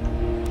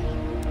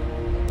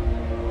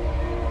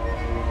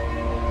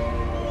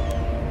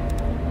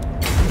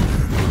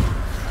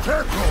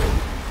 Tackle.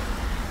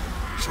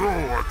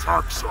 Show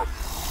attacks up.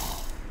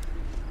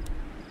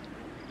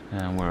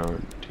 And where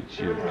did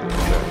you go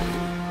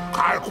there?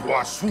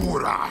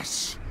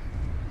 Kalquasuras.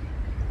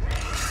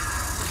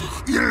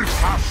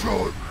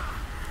 Ilsashon.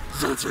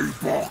 Zeti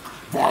bok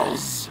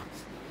buzz.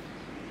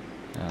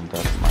 And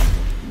that's my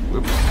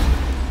whip.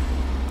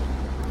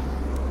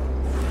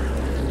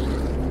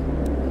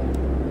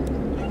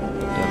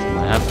 That's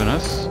my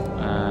happiness.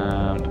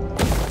 And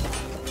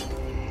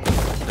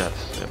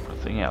that's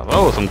everything else.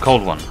 Oh, some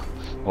cold one.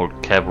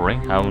 Old cavalry.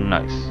 How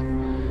nice.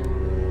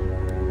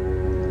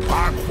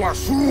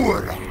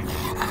 Kalquasura.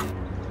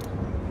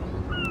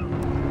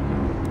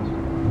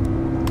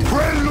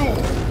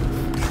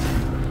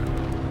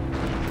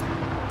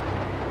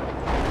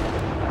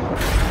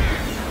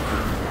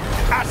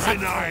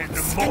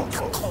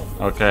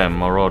 Okay,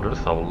 marauders,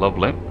 how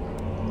lovely.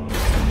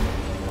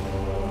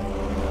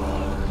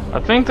 I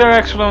think they're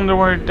actually on their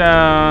way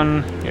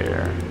down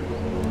here.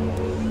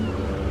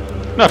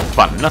 Not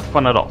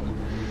fun at all.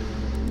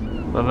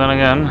 But then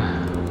again,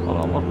 hold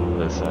on, what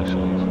was this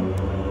actually?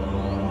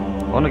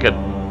 I want to get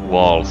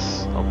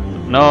walls. Oh,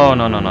 no,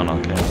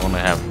 okay, I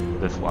only have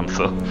this one,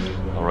 so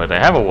alright, I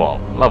have a wall,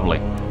 lovely.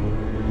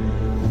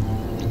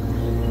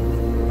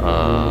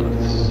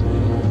 Let's see.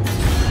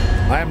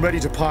 I am ready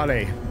to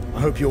parley. I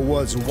hope your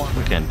words are one.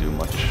 We can't do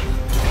much.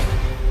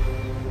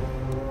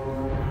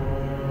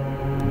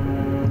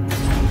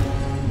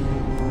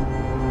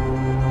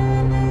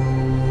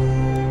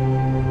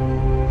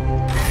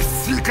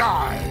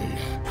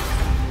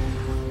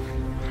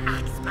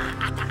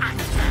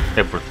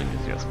 Everything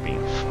is just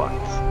being fucked.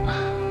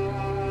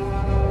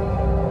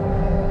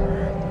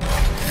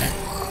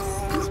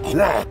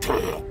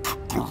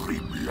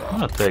 I'm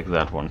gonna take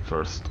that one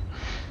first.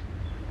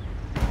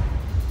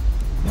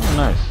 Oh,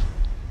 nice.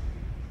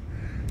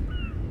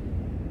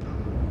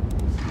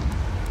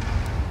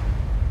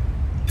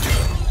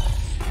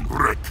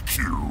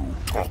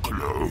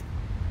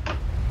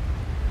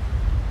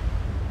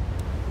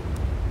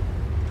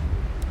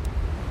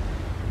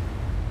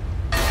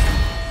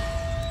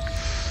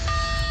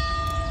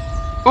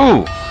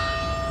 Ooh!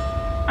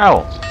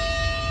 Ow!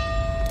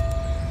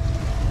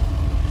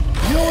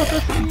 You know what?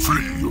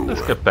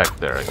 Let's get back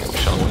there again,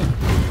 shall we?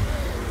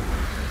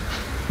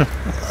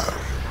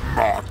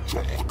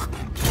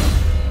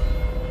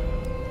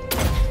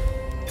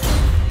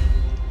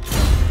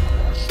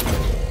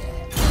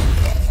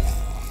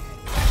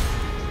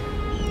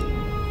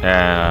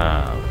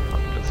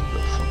 Fuck, let's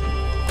build something.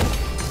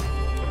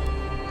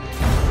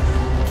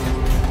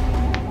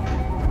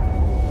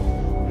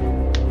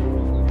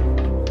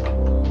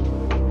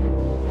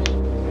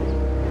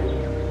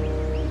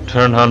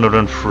 Turn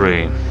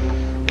 103.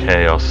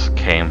 Chaos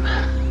came,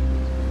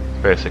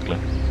 basically.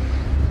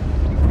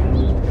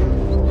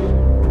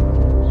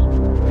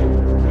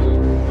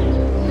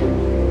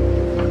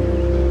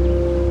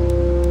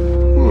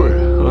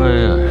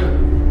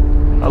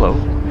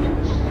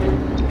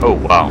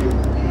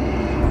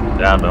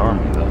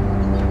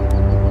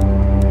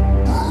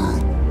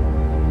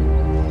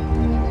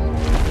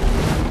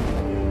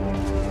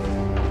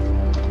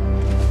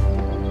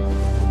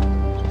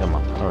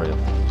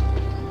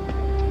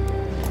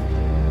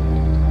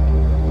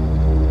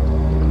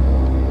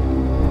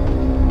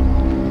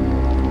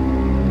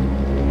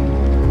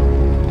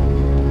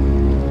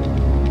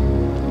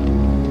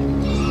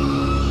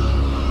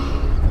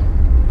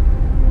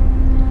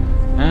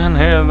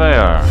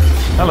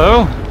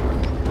 Hello.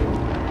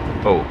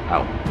 Oh,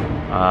 ow.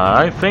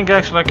 I think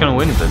actually I can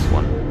win this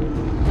one.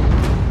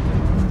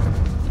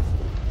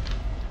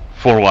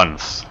 For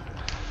once.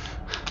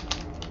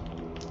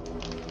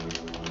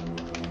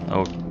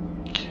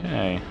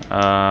 Okay.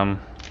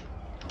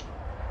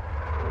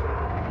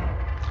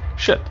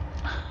 Shit.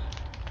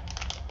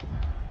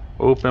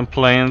 Open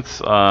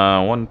plains.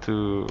 1,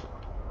 2,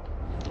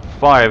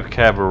 5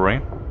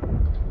 cavalry.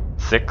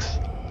 6.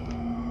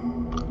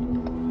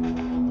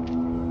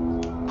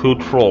 2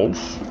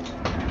 trolls.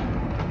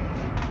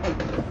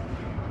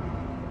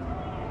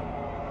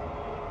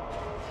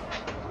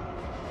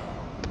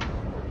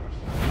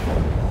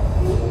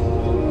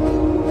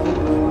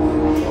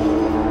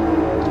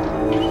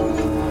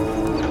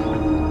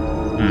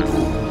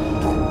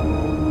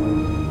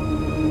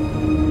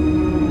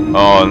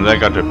 Oh, and they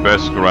got the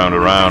best ground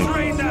around.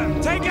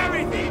 Take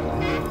everything!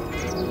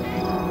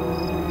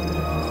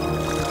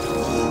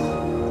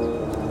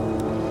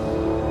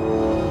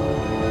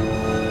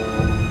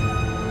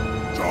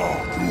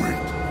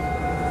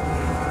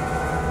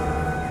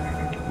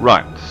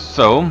 Right,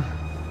 so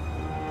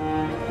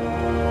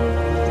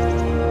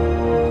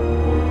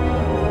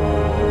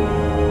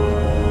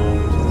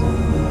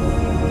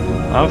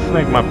I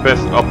think my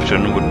best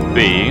option would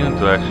be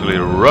to actually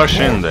rush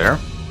in there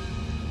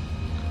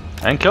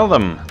and kill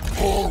them.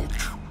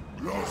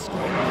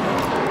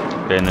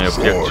 Any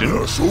objection?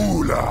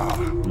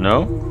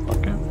 No?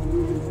 Okay.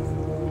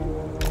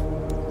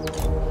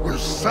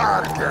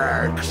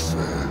 Sargax.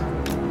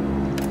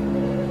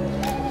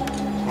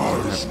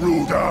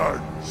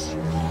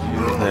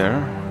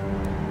 There.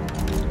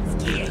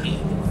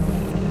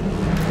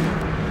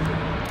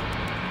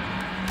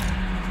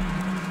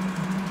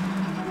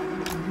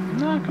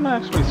 No, I can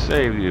actually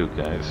save you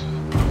guys.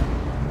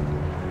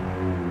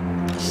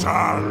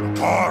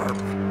 Salparp.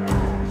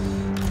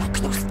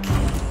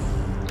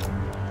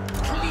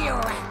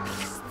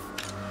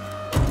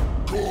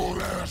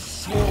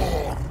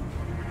 Corazon.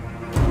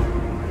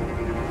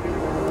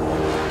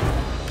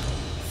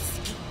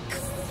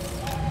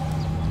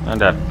 And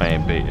that may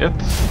be it.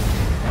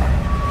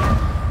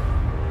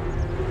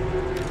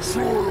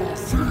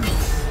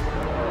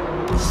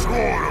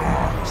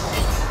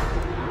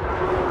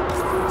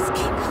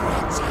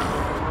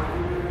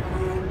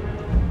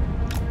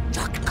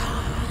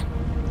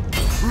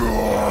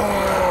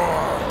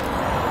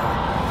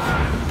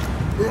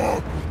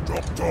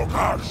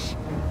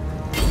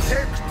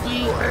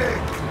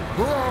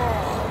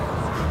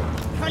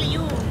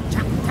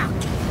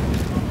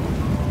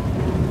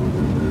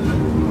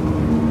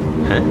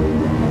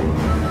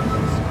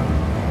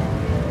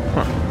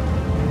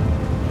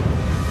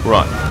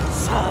 Right.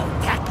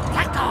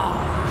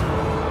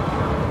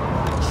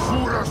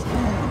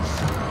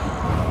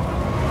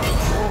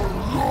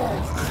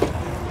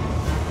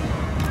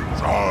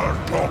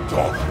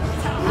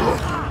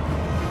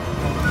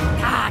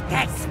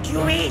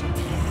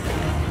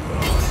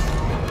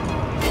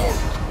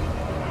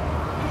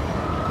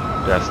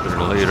 That's the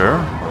leader.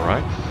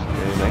 Alright.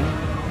 Scaling.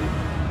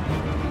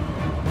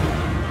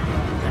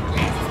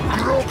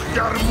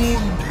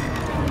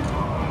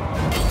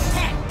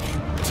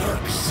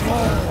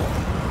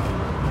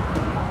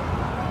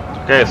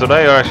 Okay, so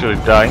they are actually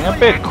dying a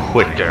bit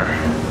quicker.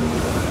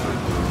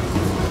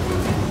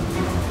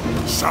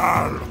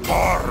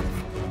 Salparp.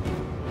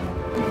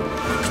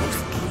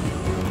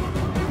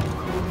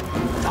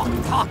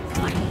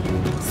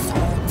 So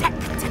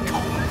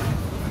tactical.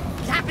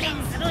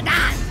 Javelins,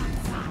 Rudan.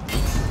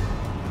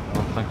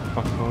 What the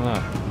fuck was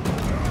that?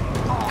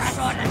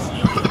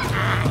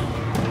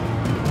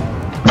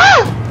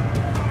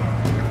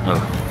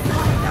 Oh.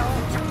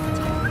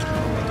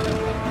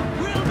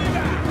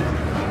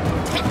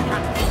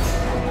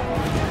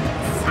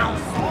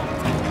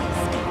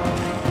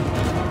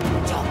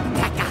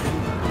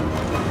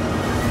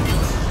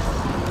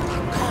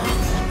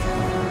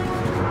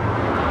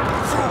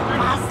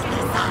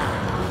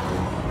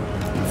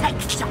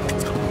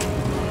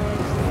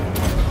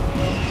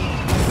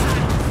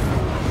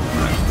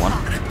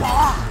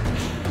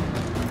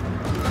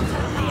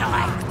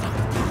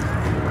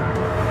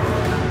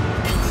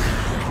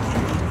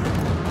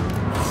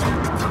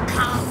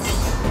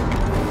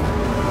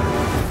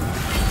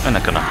 I'm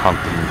not gonna hunt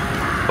them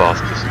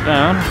bastards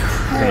down.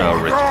 You know,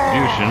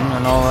 retribution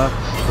and all that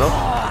stuff.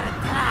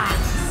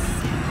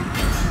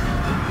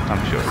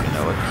 I'm sure you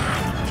know it.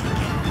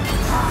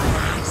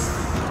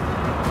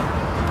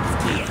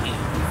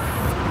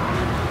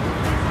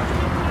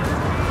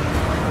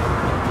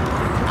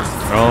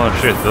 Oh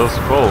shit, those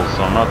trolls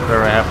are not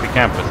very happy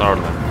campers, are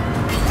they?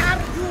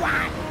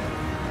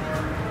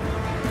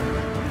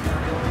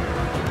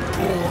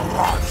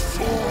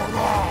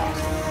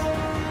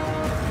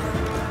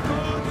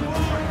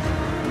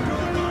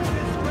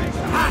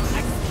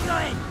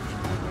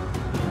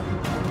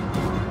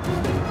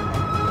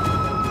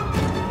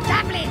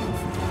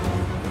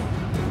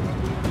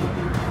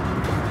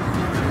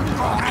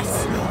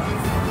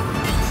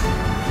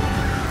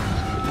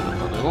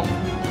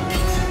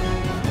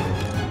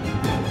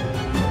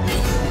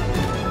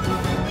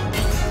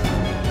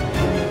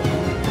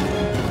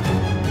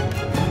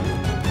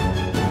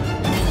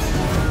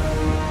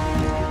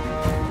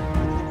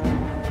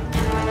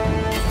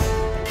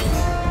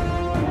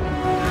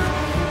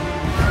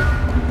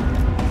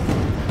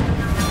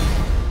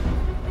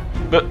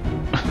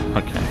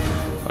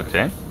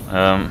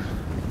 I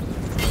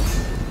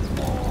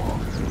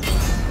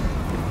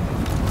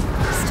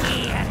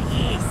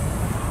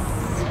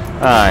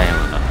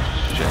will not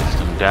chase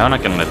them down. I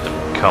can let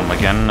them come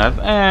again at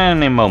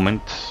any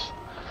moment.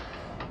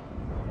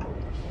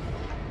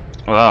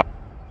 Well,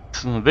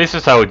 this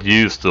is how it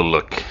used to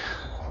look.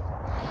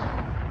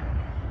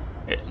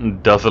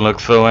 It doesn't look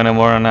so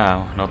anymore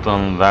now, not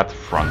on that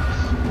front.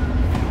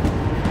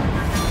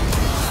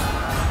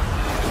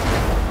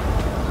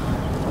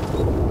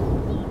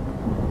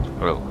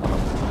 Oh.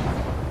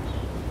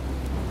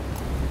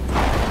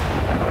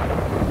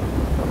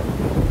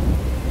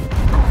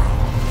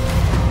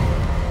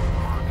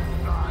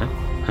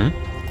 Huh?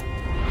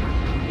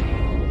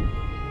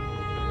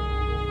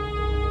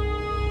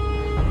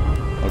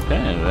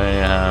 Okay, they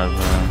have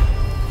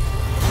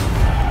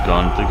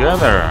gone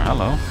together.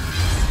 Hello.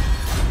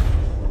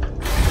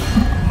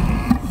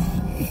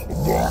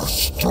 The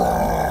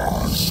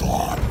stars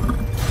are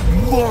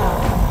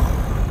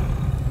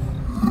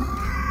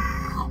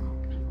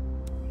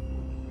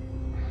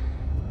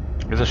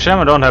It's a shame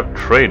I don't have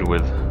trade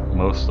with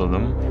most of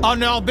them.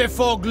 Honor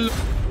before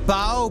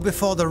bow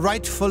before the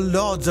rightful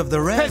lords of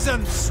the realm.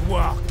 Peasants'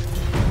 work.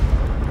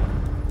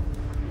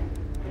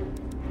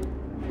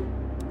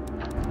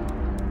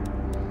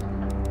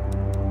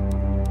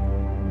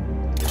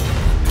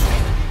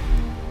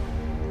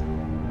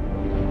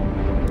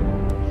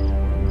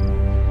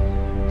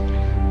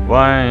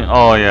 Why?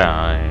 Oh yeah,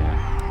 I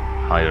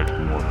hired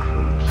more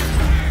troops.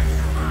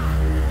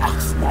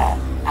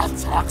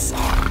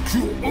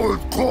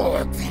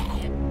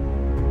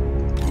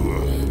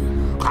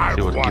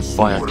 See what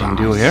Gibaya can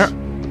do here.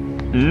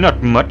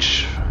 Not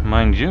much,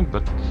 mind you,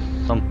 but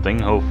something,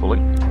 hopefully.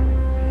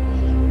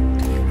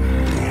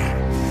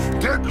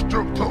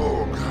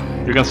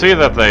 You can see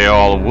that they are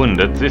all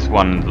wounded. This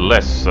one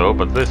less so,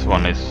 but this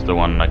one is the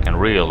one I can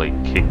really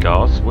kick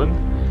ass with.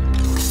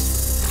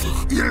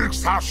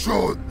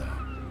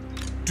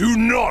 Do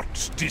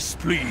not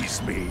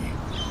displease me.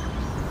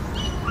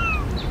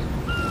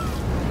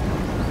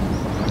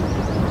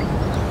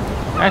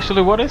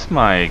 Actually, what is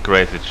my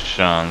greatest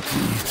chance?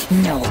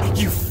 No,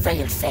 you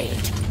failed.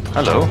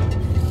 Hello.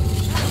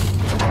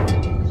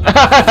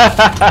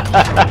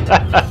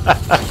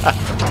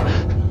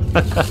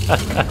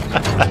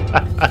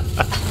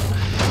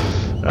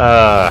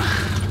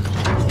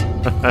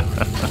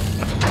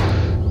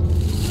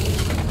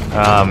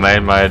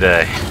 Made my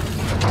day.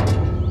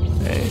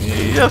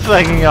 Just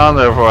hanging on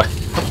there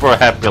for a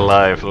happy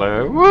life,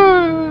 like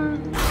woo,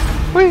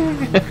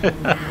 wee.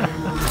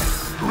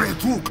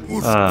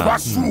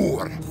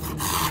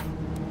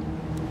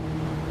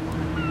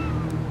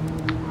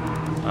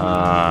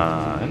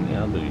 Any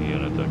other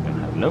unit I can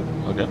have? Nope.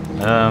 Okay.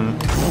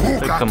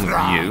 Take some of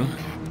you.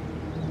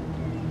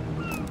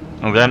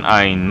 And then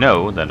I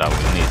know that I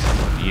will need some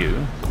of you.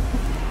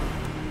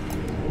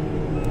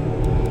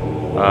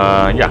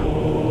 Yeah.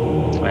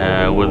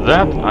 With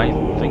that, I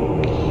think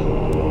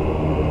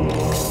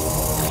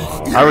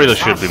I really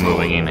should be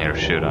moving in here,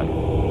 should I?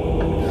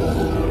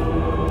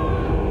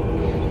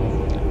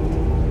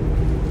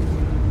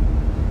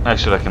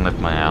 Actually, I can let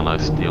my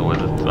allies deal with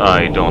it.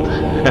 I don't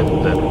have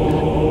the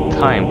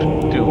time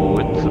to do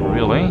it,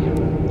 really.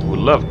 Would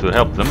love to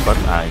help them, but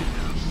I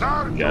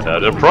got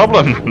other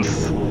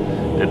problems.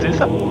 It is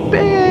a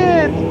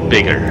bit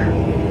bigger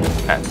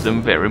at the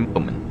very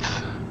moment.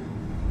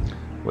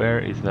 Where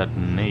is that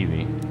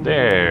navy?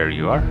 There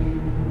you are.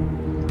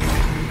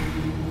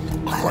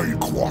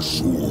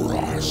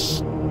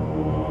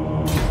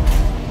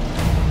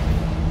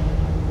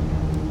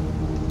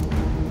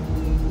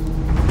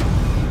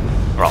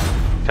 Well,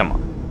 come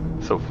on.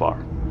 So far.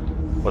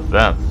 What's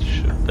that?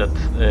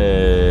 That's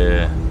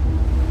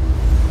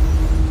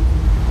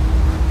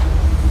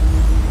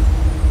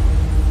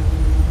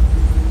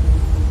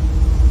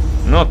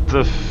not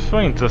the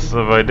faintest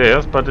of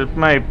ideas, but it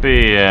might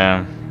be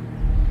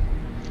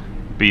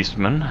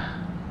Beastmen.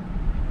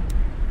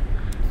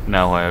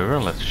 Now, however,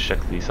 let's check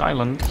these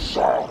islands.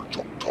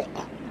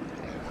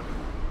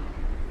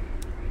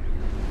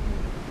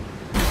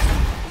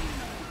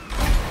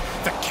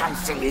 The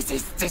council is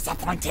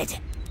disappointed.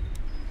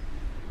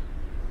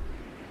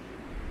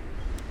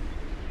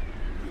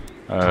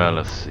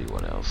 Let's see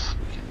what else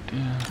we can do.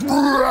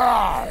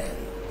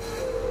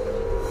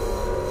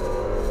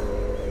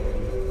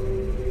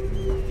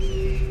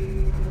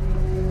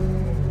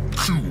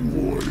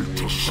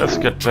 Let's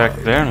get back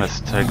there. Let's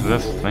take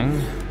this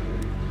thing.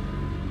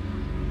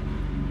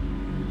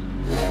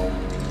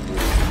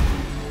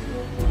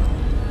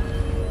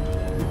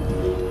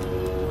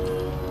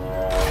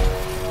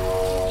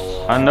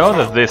 I know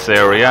that this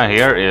area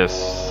here is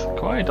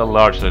quite a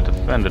largely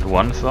defended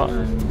one, so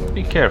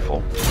be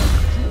careful.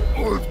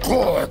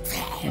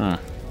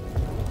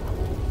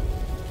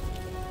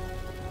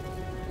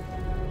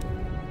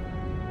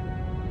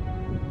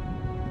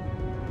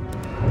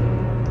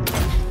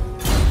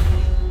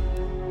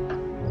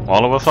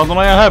 All of a sudden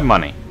I have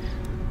money.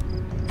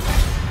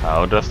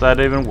 How does that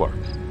even work?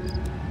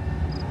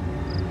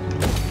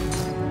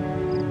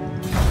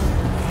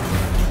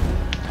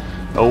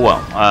 Oh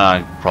well,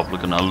 I'm probably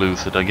gonna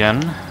lose it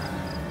again.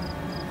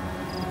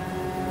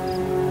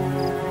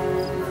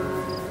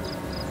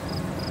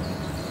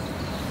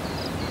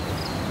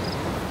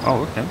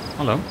 Oh, okay.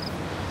 Hello.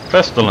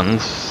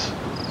 Pestilence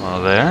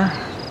are there.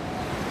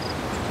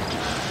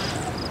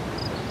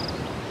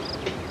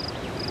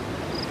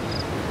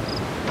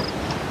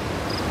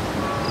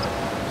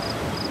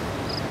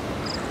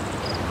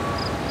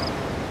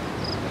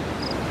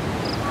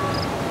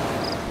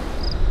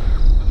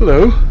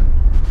 Hello.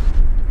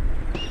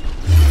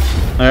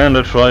 And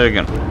let's try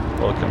again.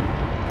 Welcome.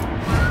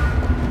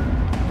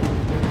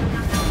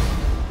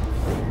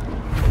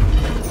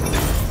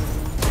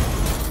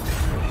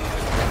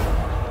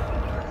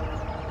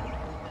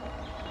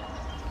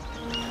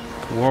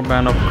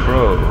 Warband of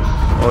Crows.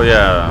 Oh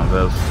yeah,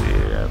 that's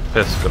the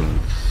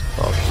pestilence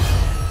part.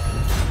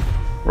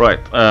 Right,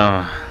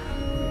 ah,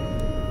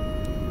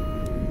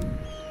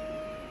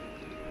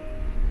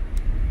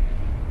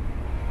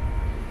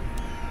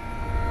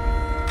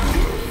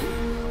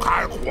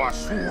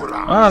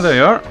 there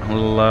you are.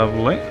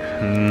 Lovely.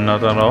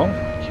 Not at all.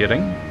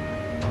 Kidding.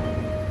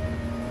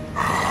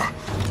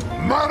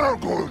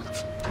 Marigold!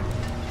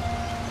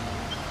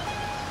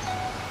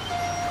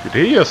 Did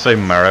he just say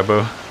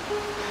marabou?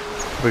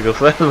 Because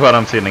that's what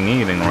I'm feeling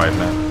eating right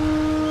now.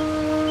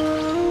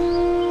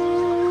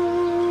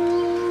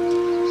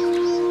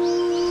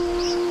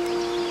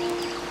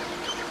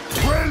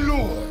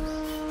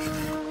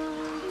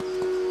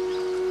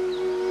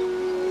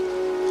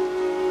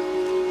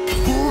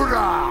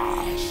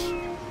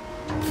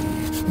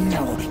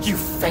 No, you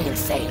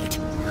failed.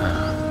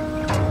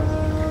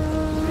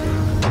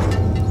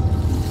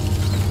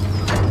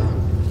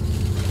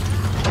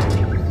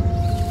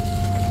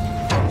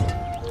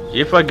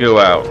 If I go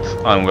out,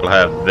 I will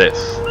have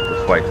this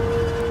to fight.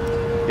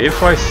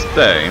 If I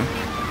stay,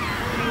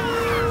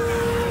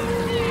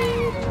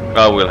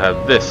 I will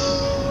have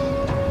this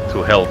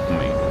to help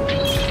me.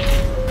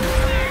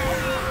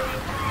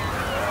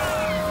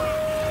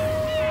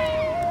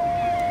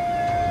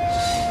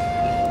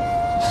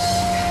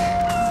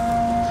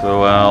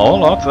 So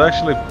all odds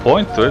actually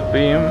point to it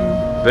being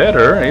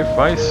better if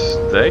I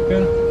stay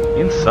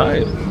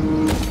inside.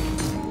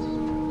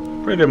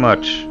 Pretty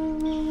much.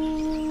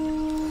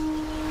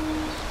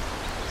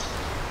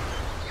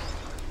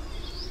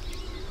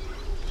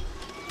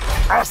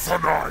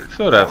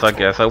 So that's, I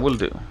guess, I will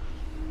do.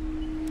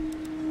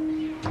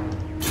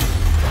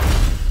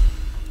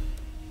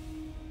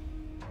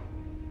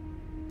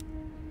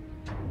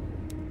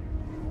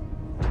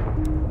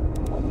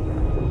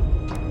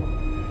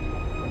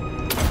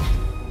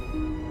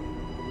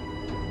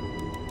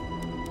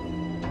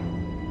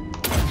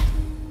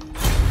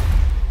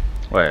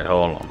 Wait,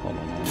 hold on.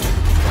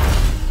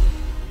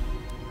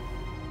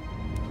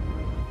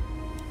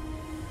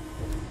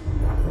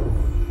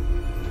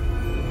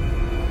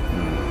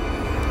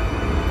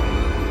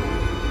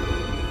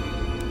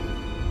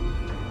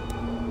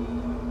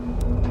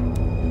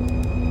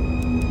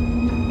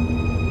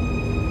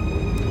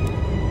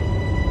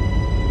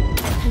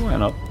 Why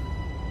not?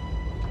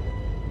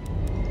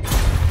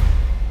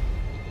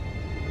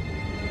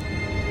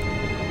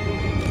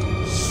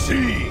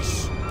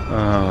 Cease!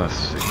 Let's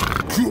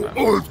see. You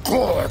old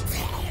god!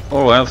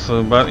 Oh well,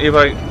 so, but if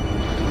I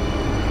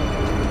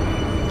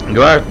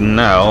go out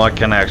now, I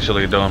can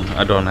actually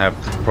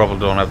probably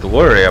don't have to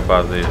worry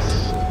about these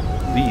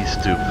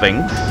two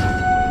things.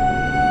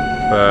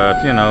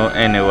 But you know,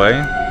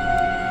 anyway.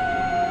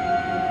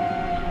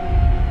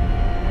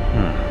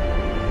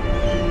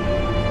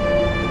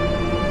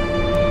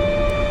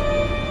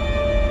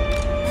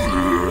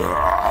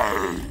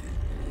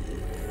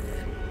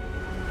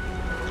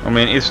 I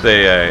mean, it's the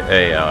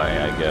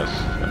AI, I guess,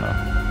 you know.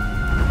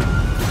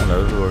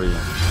 Hello, who are you?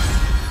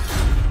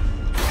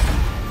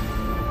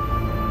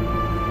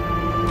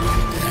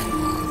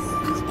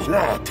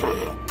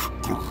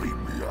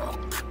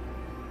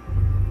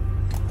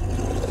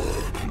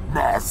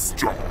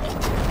 Master!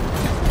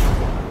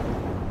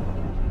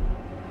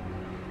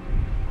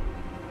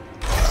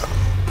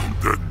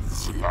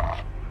 Denzla!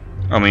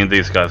 I mean,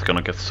 these guys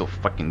gonna get so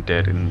fucking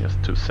dead in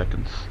just 2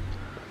 seconds.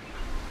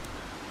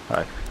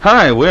 Alright.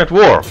 Hi, we're at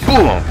war!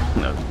 Boom!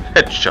 No,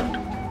 headshot!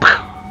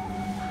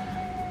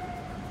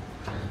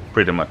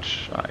 Pretty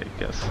much, I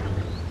guess.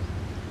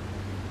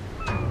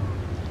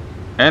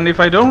 And if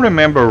I don't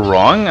remember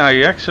wrong,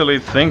 I actually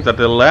think that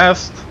the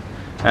last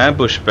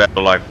ambush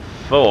battle I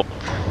fought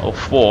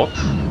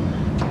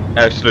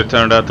actually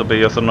turned out to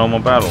be just a normal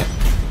battle.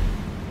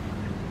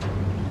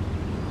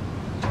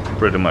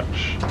 Pretty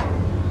much.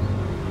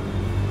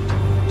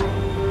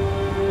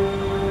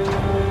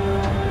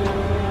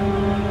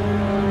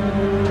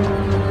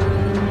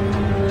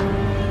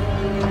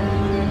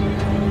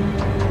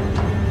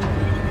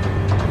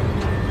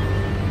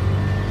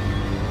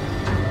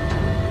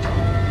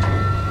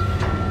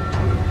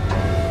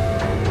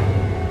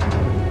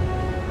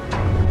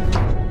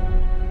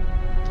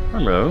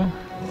 Hello.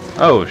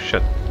 Oh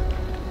shit.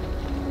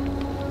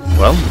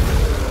 Well,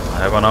 I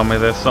have an army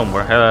there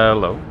somewhere.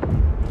 Hello.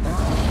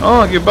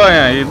 Oh,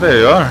 goodbye. There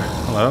you are.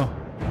 Hello.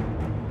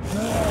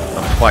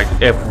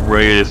 fight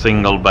every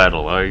single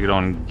battle. You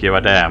don't give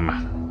a damn.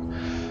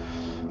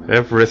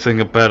 Every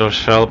single battle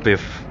shall be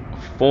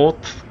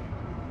fought,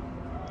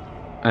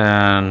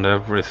 and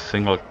every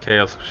single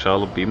chaos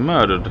shall be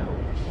murdered.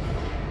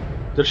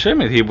 The shame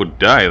is he would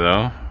die,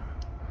 though.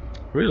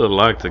 Really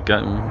like the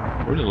guy.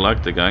 Really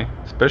like the guy,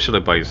 especially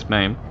by his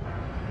name.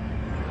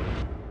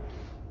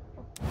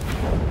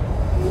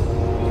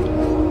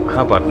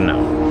 How about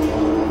now?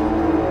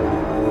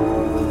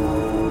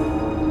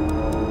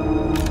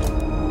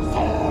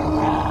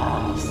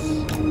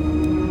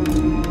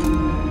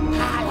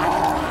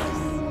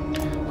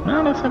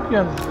 Now let's have you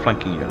have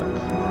flanking units.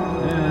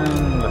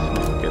 And let's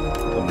not get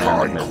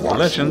the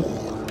legend.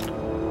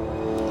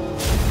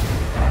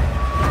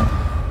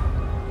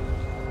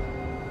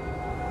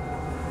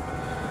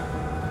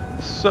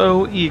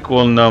 So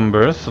equal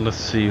numbers, so let's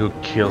see who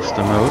kills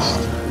the most.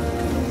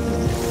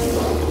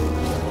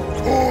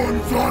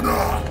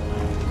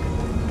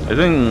 I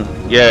think,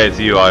 yeah, it's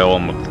you I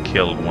almost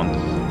killed once.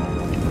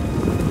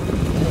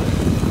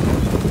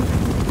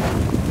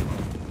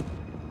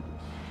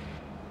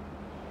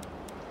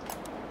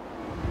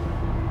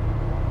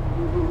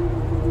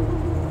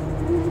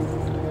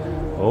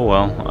 Oh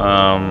well,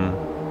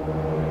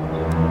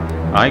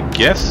 I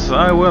guess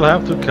I will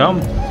have to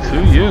come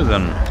to you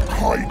then.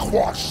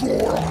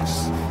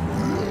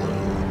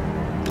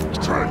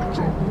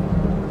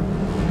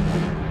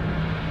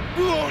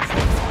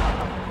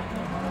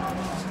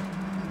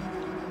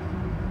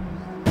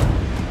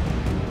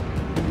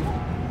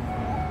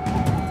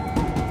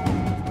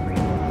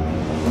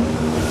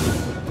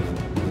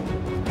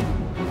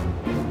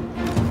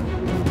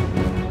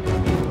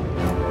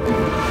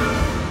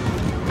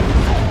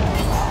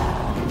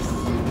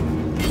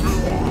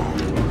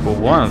 For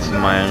once,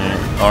 my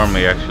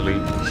army actually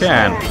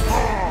can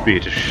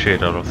beat the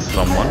shit out of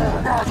someone.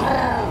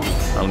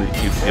 I'll need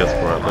you just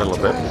for a little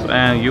bit,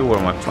 and you were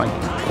my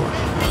flanking force.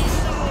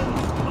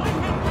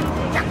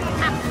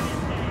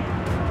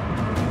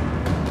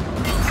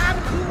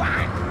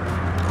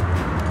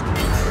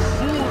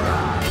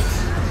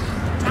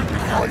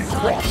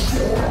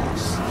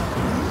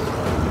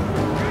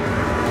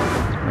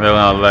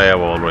 Well, they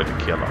have already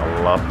killed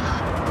a lot,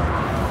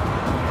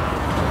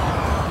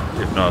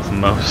 if not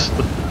most.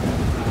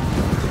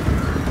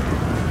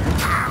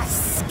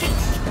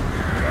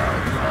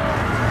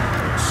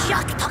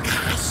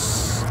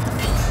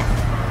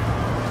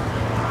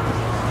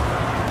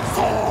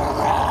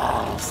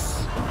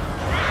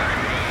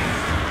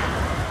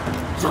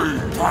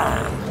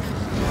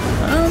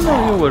 I don't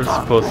know you were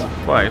supposed to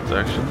fight,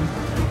 actually.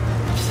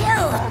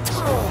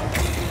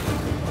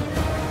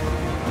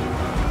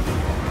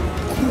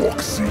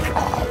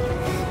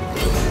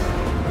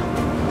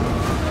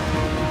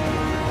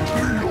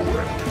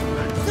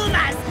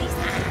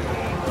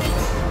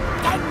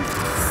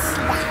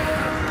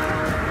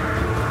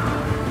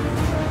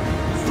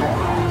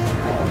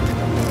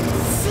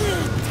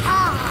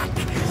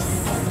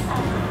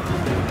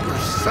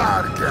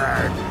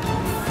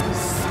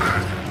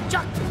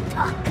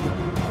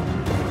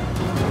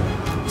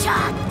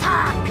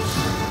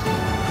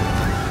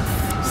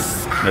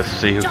 Let's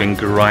see who can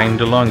grind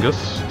the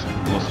longest.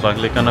 Most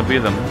likely gonna be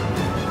them.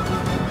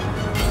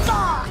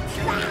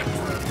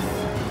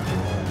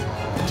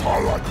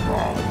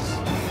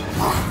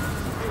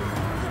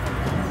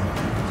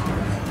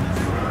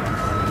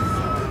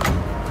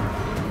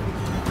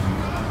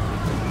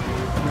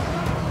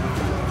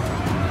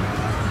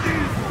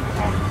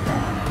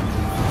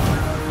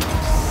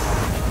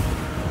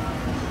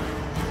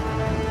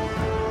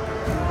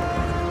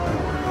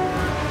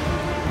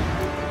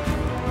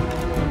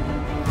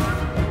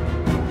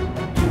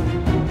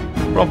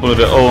 Probably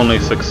the only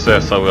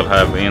success I will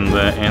have in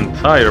the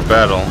entire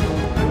battle.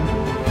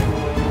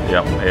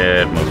 Yeah,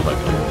 it most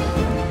likely is.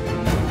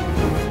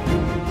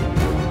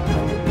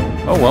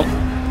 Oh well.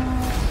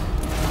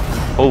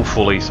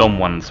 Hopefully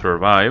someone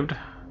survived.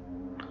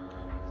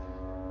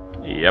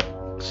 Yep,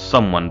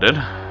 someone did.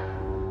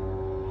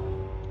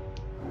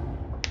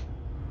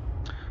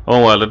 Oh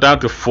well, they're down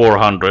to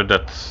 400.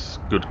 That's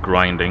good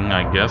grinding,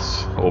 I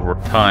guess, over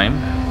time.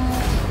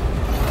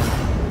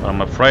 But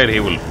I'm afraid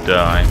he will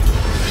die.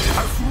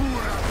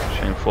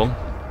 Shameful.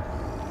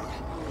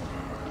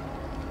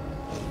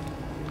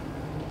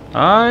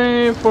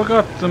 I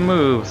forgot to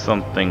move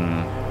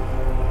something.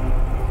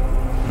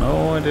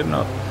 No, I did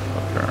not,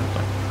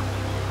 apparently.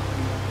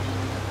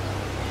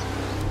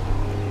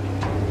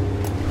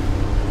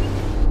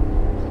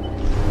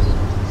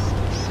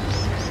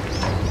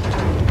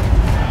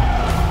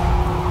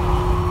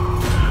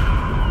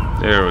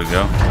 There we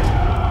go.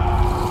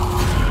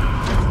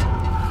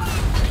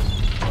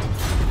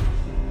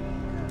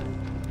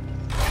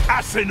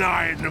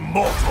 Asinine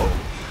mortal.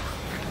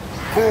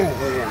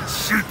 Cohort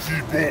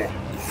city born.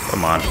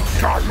 Come on.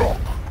 Galok.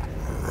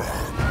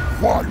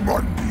 Why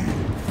money?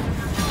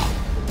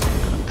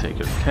 Gonna take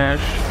his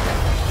cash.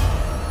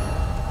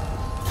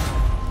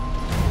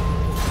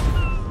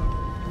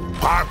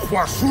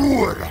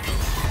 Aquasura.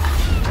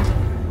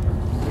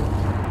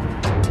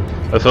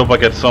 Let's hope I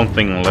get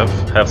something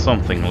left. Have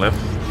something left.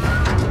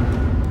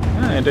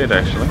 Yeah, I did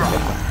actually.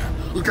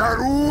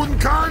 Garun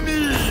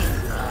Kani!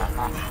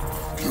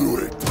 Do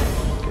it.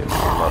 Give me a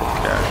lot of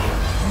cash.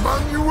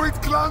 Manuit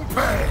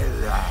Clanpel!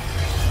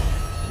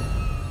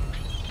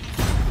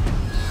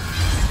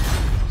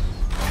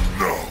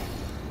 No.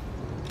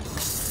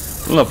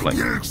 Lovely.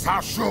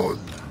 Yilksashun!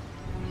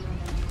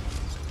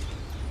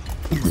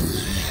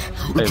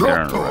 Stay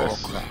there and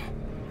rest.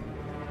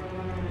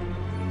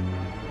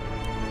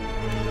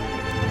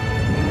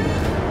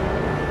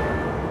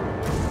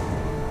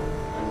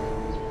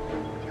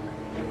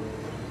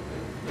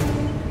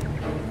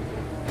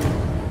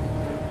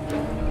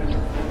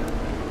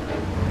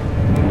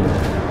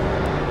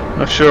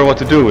 Not sure what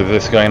to do with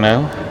this guy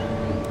now.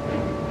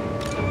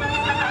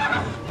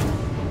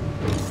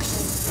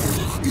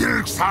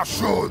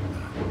 Yilksashun!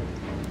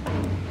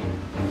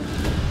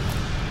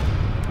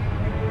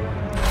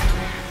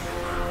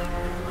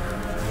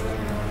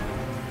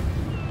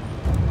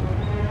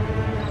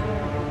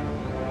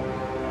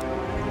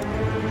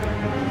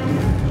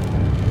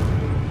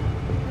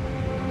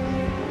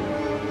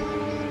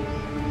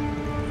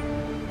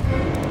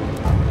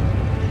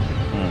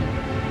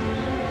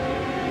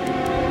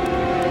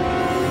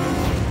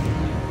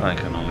 I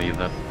cannot leave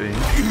that be.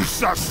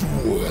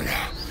 Isaswur!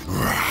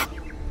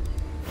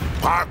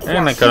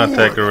 And I cannot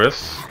take a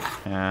risk.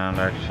 And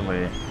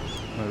actually,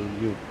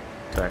 move you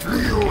back where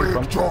you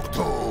came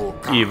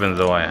from. Even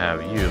though I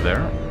have you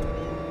there.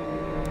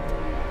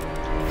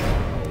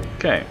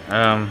 Okay,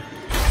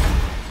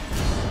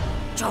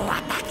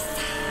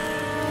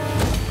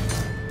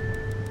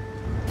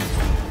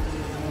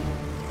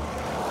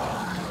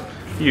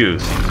 you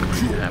seem to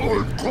be happy.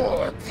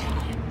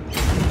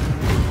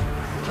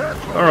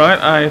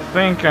 Alright, I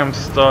think I'm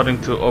starting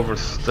to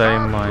overstay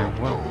my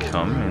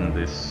welcome in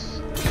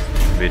this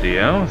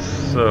video,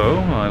 so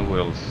I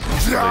will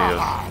just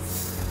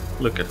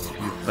look at a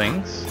few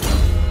things.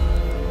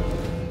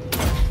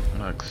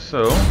 Like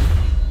so.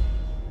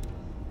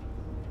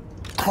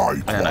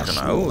 And I can,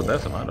 oh,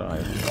 that's another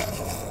item.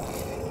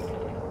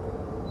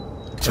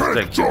 Let's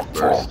take you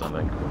first and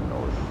then go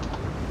north.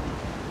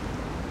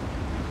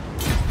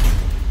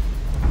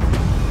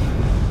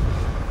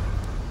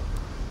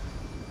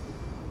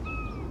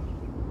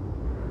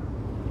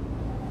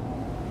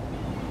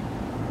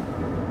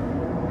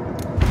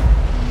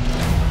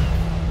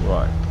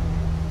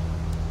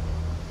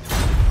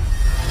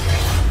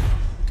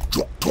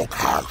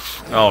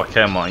 Oh,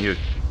 come on, you're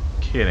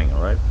kidding,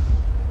 right?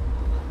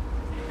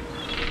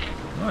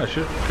 Oh, I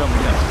should come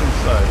against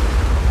inside.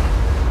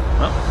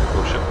 Oh,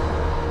 bullshit.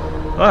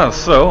 Well,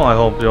 so, I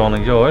hope you all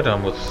enjoyed, I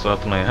would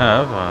certainly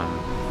have. I'm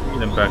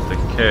getting back to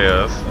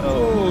chaos a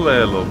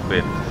little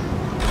bit.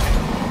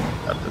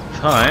 At the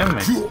time,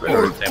 it's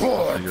very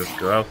tempting to just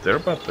go out there,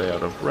 but they're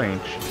out of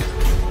range.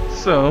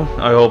 So,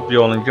 I hope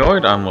you all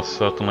enjoyed, I most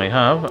certainly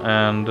have,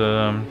 and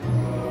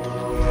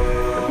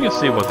let me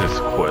see what this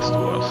quest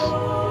was.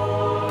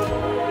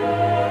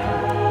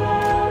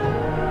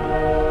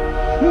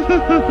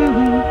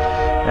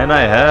 And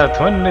I have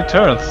 20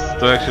 turns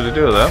to actually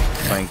do that.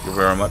 Thank you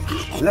very much.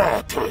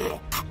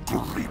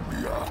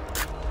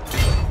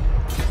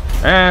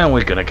 And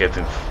we're gonna get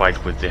in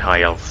fight with the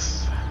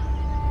Highelfs.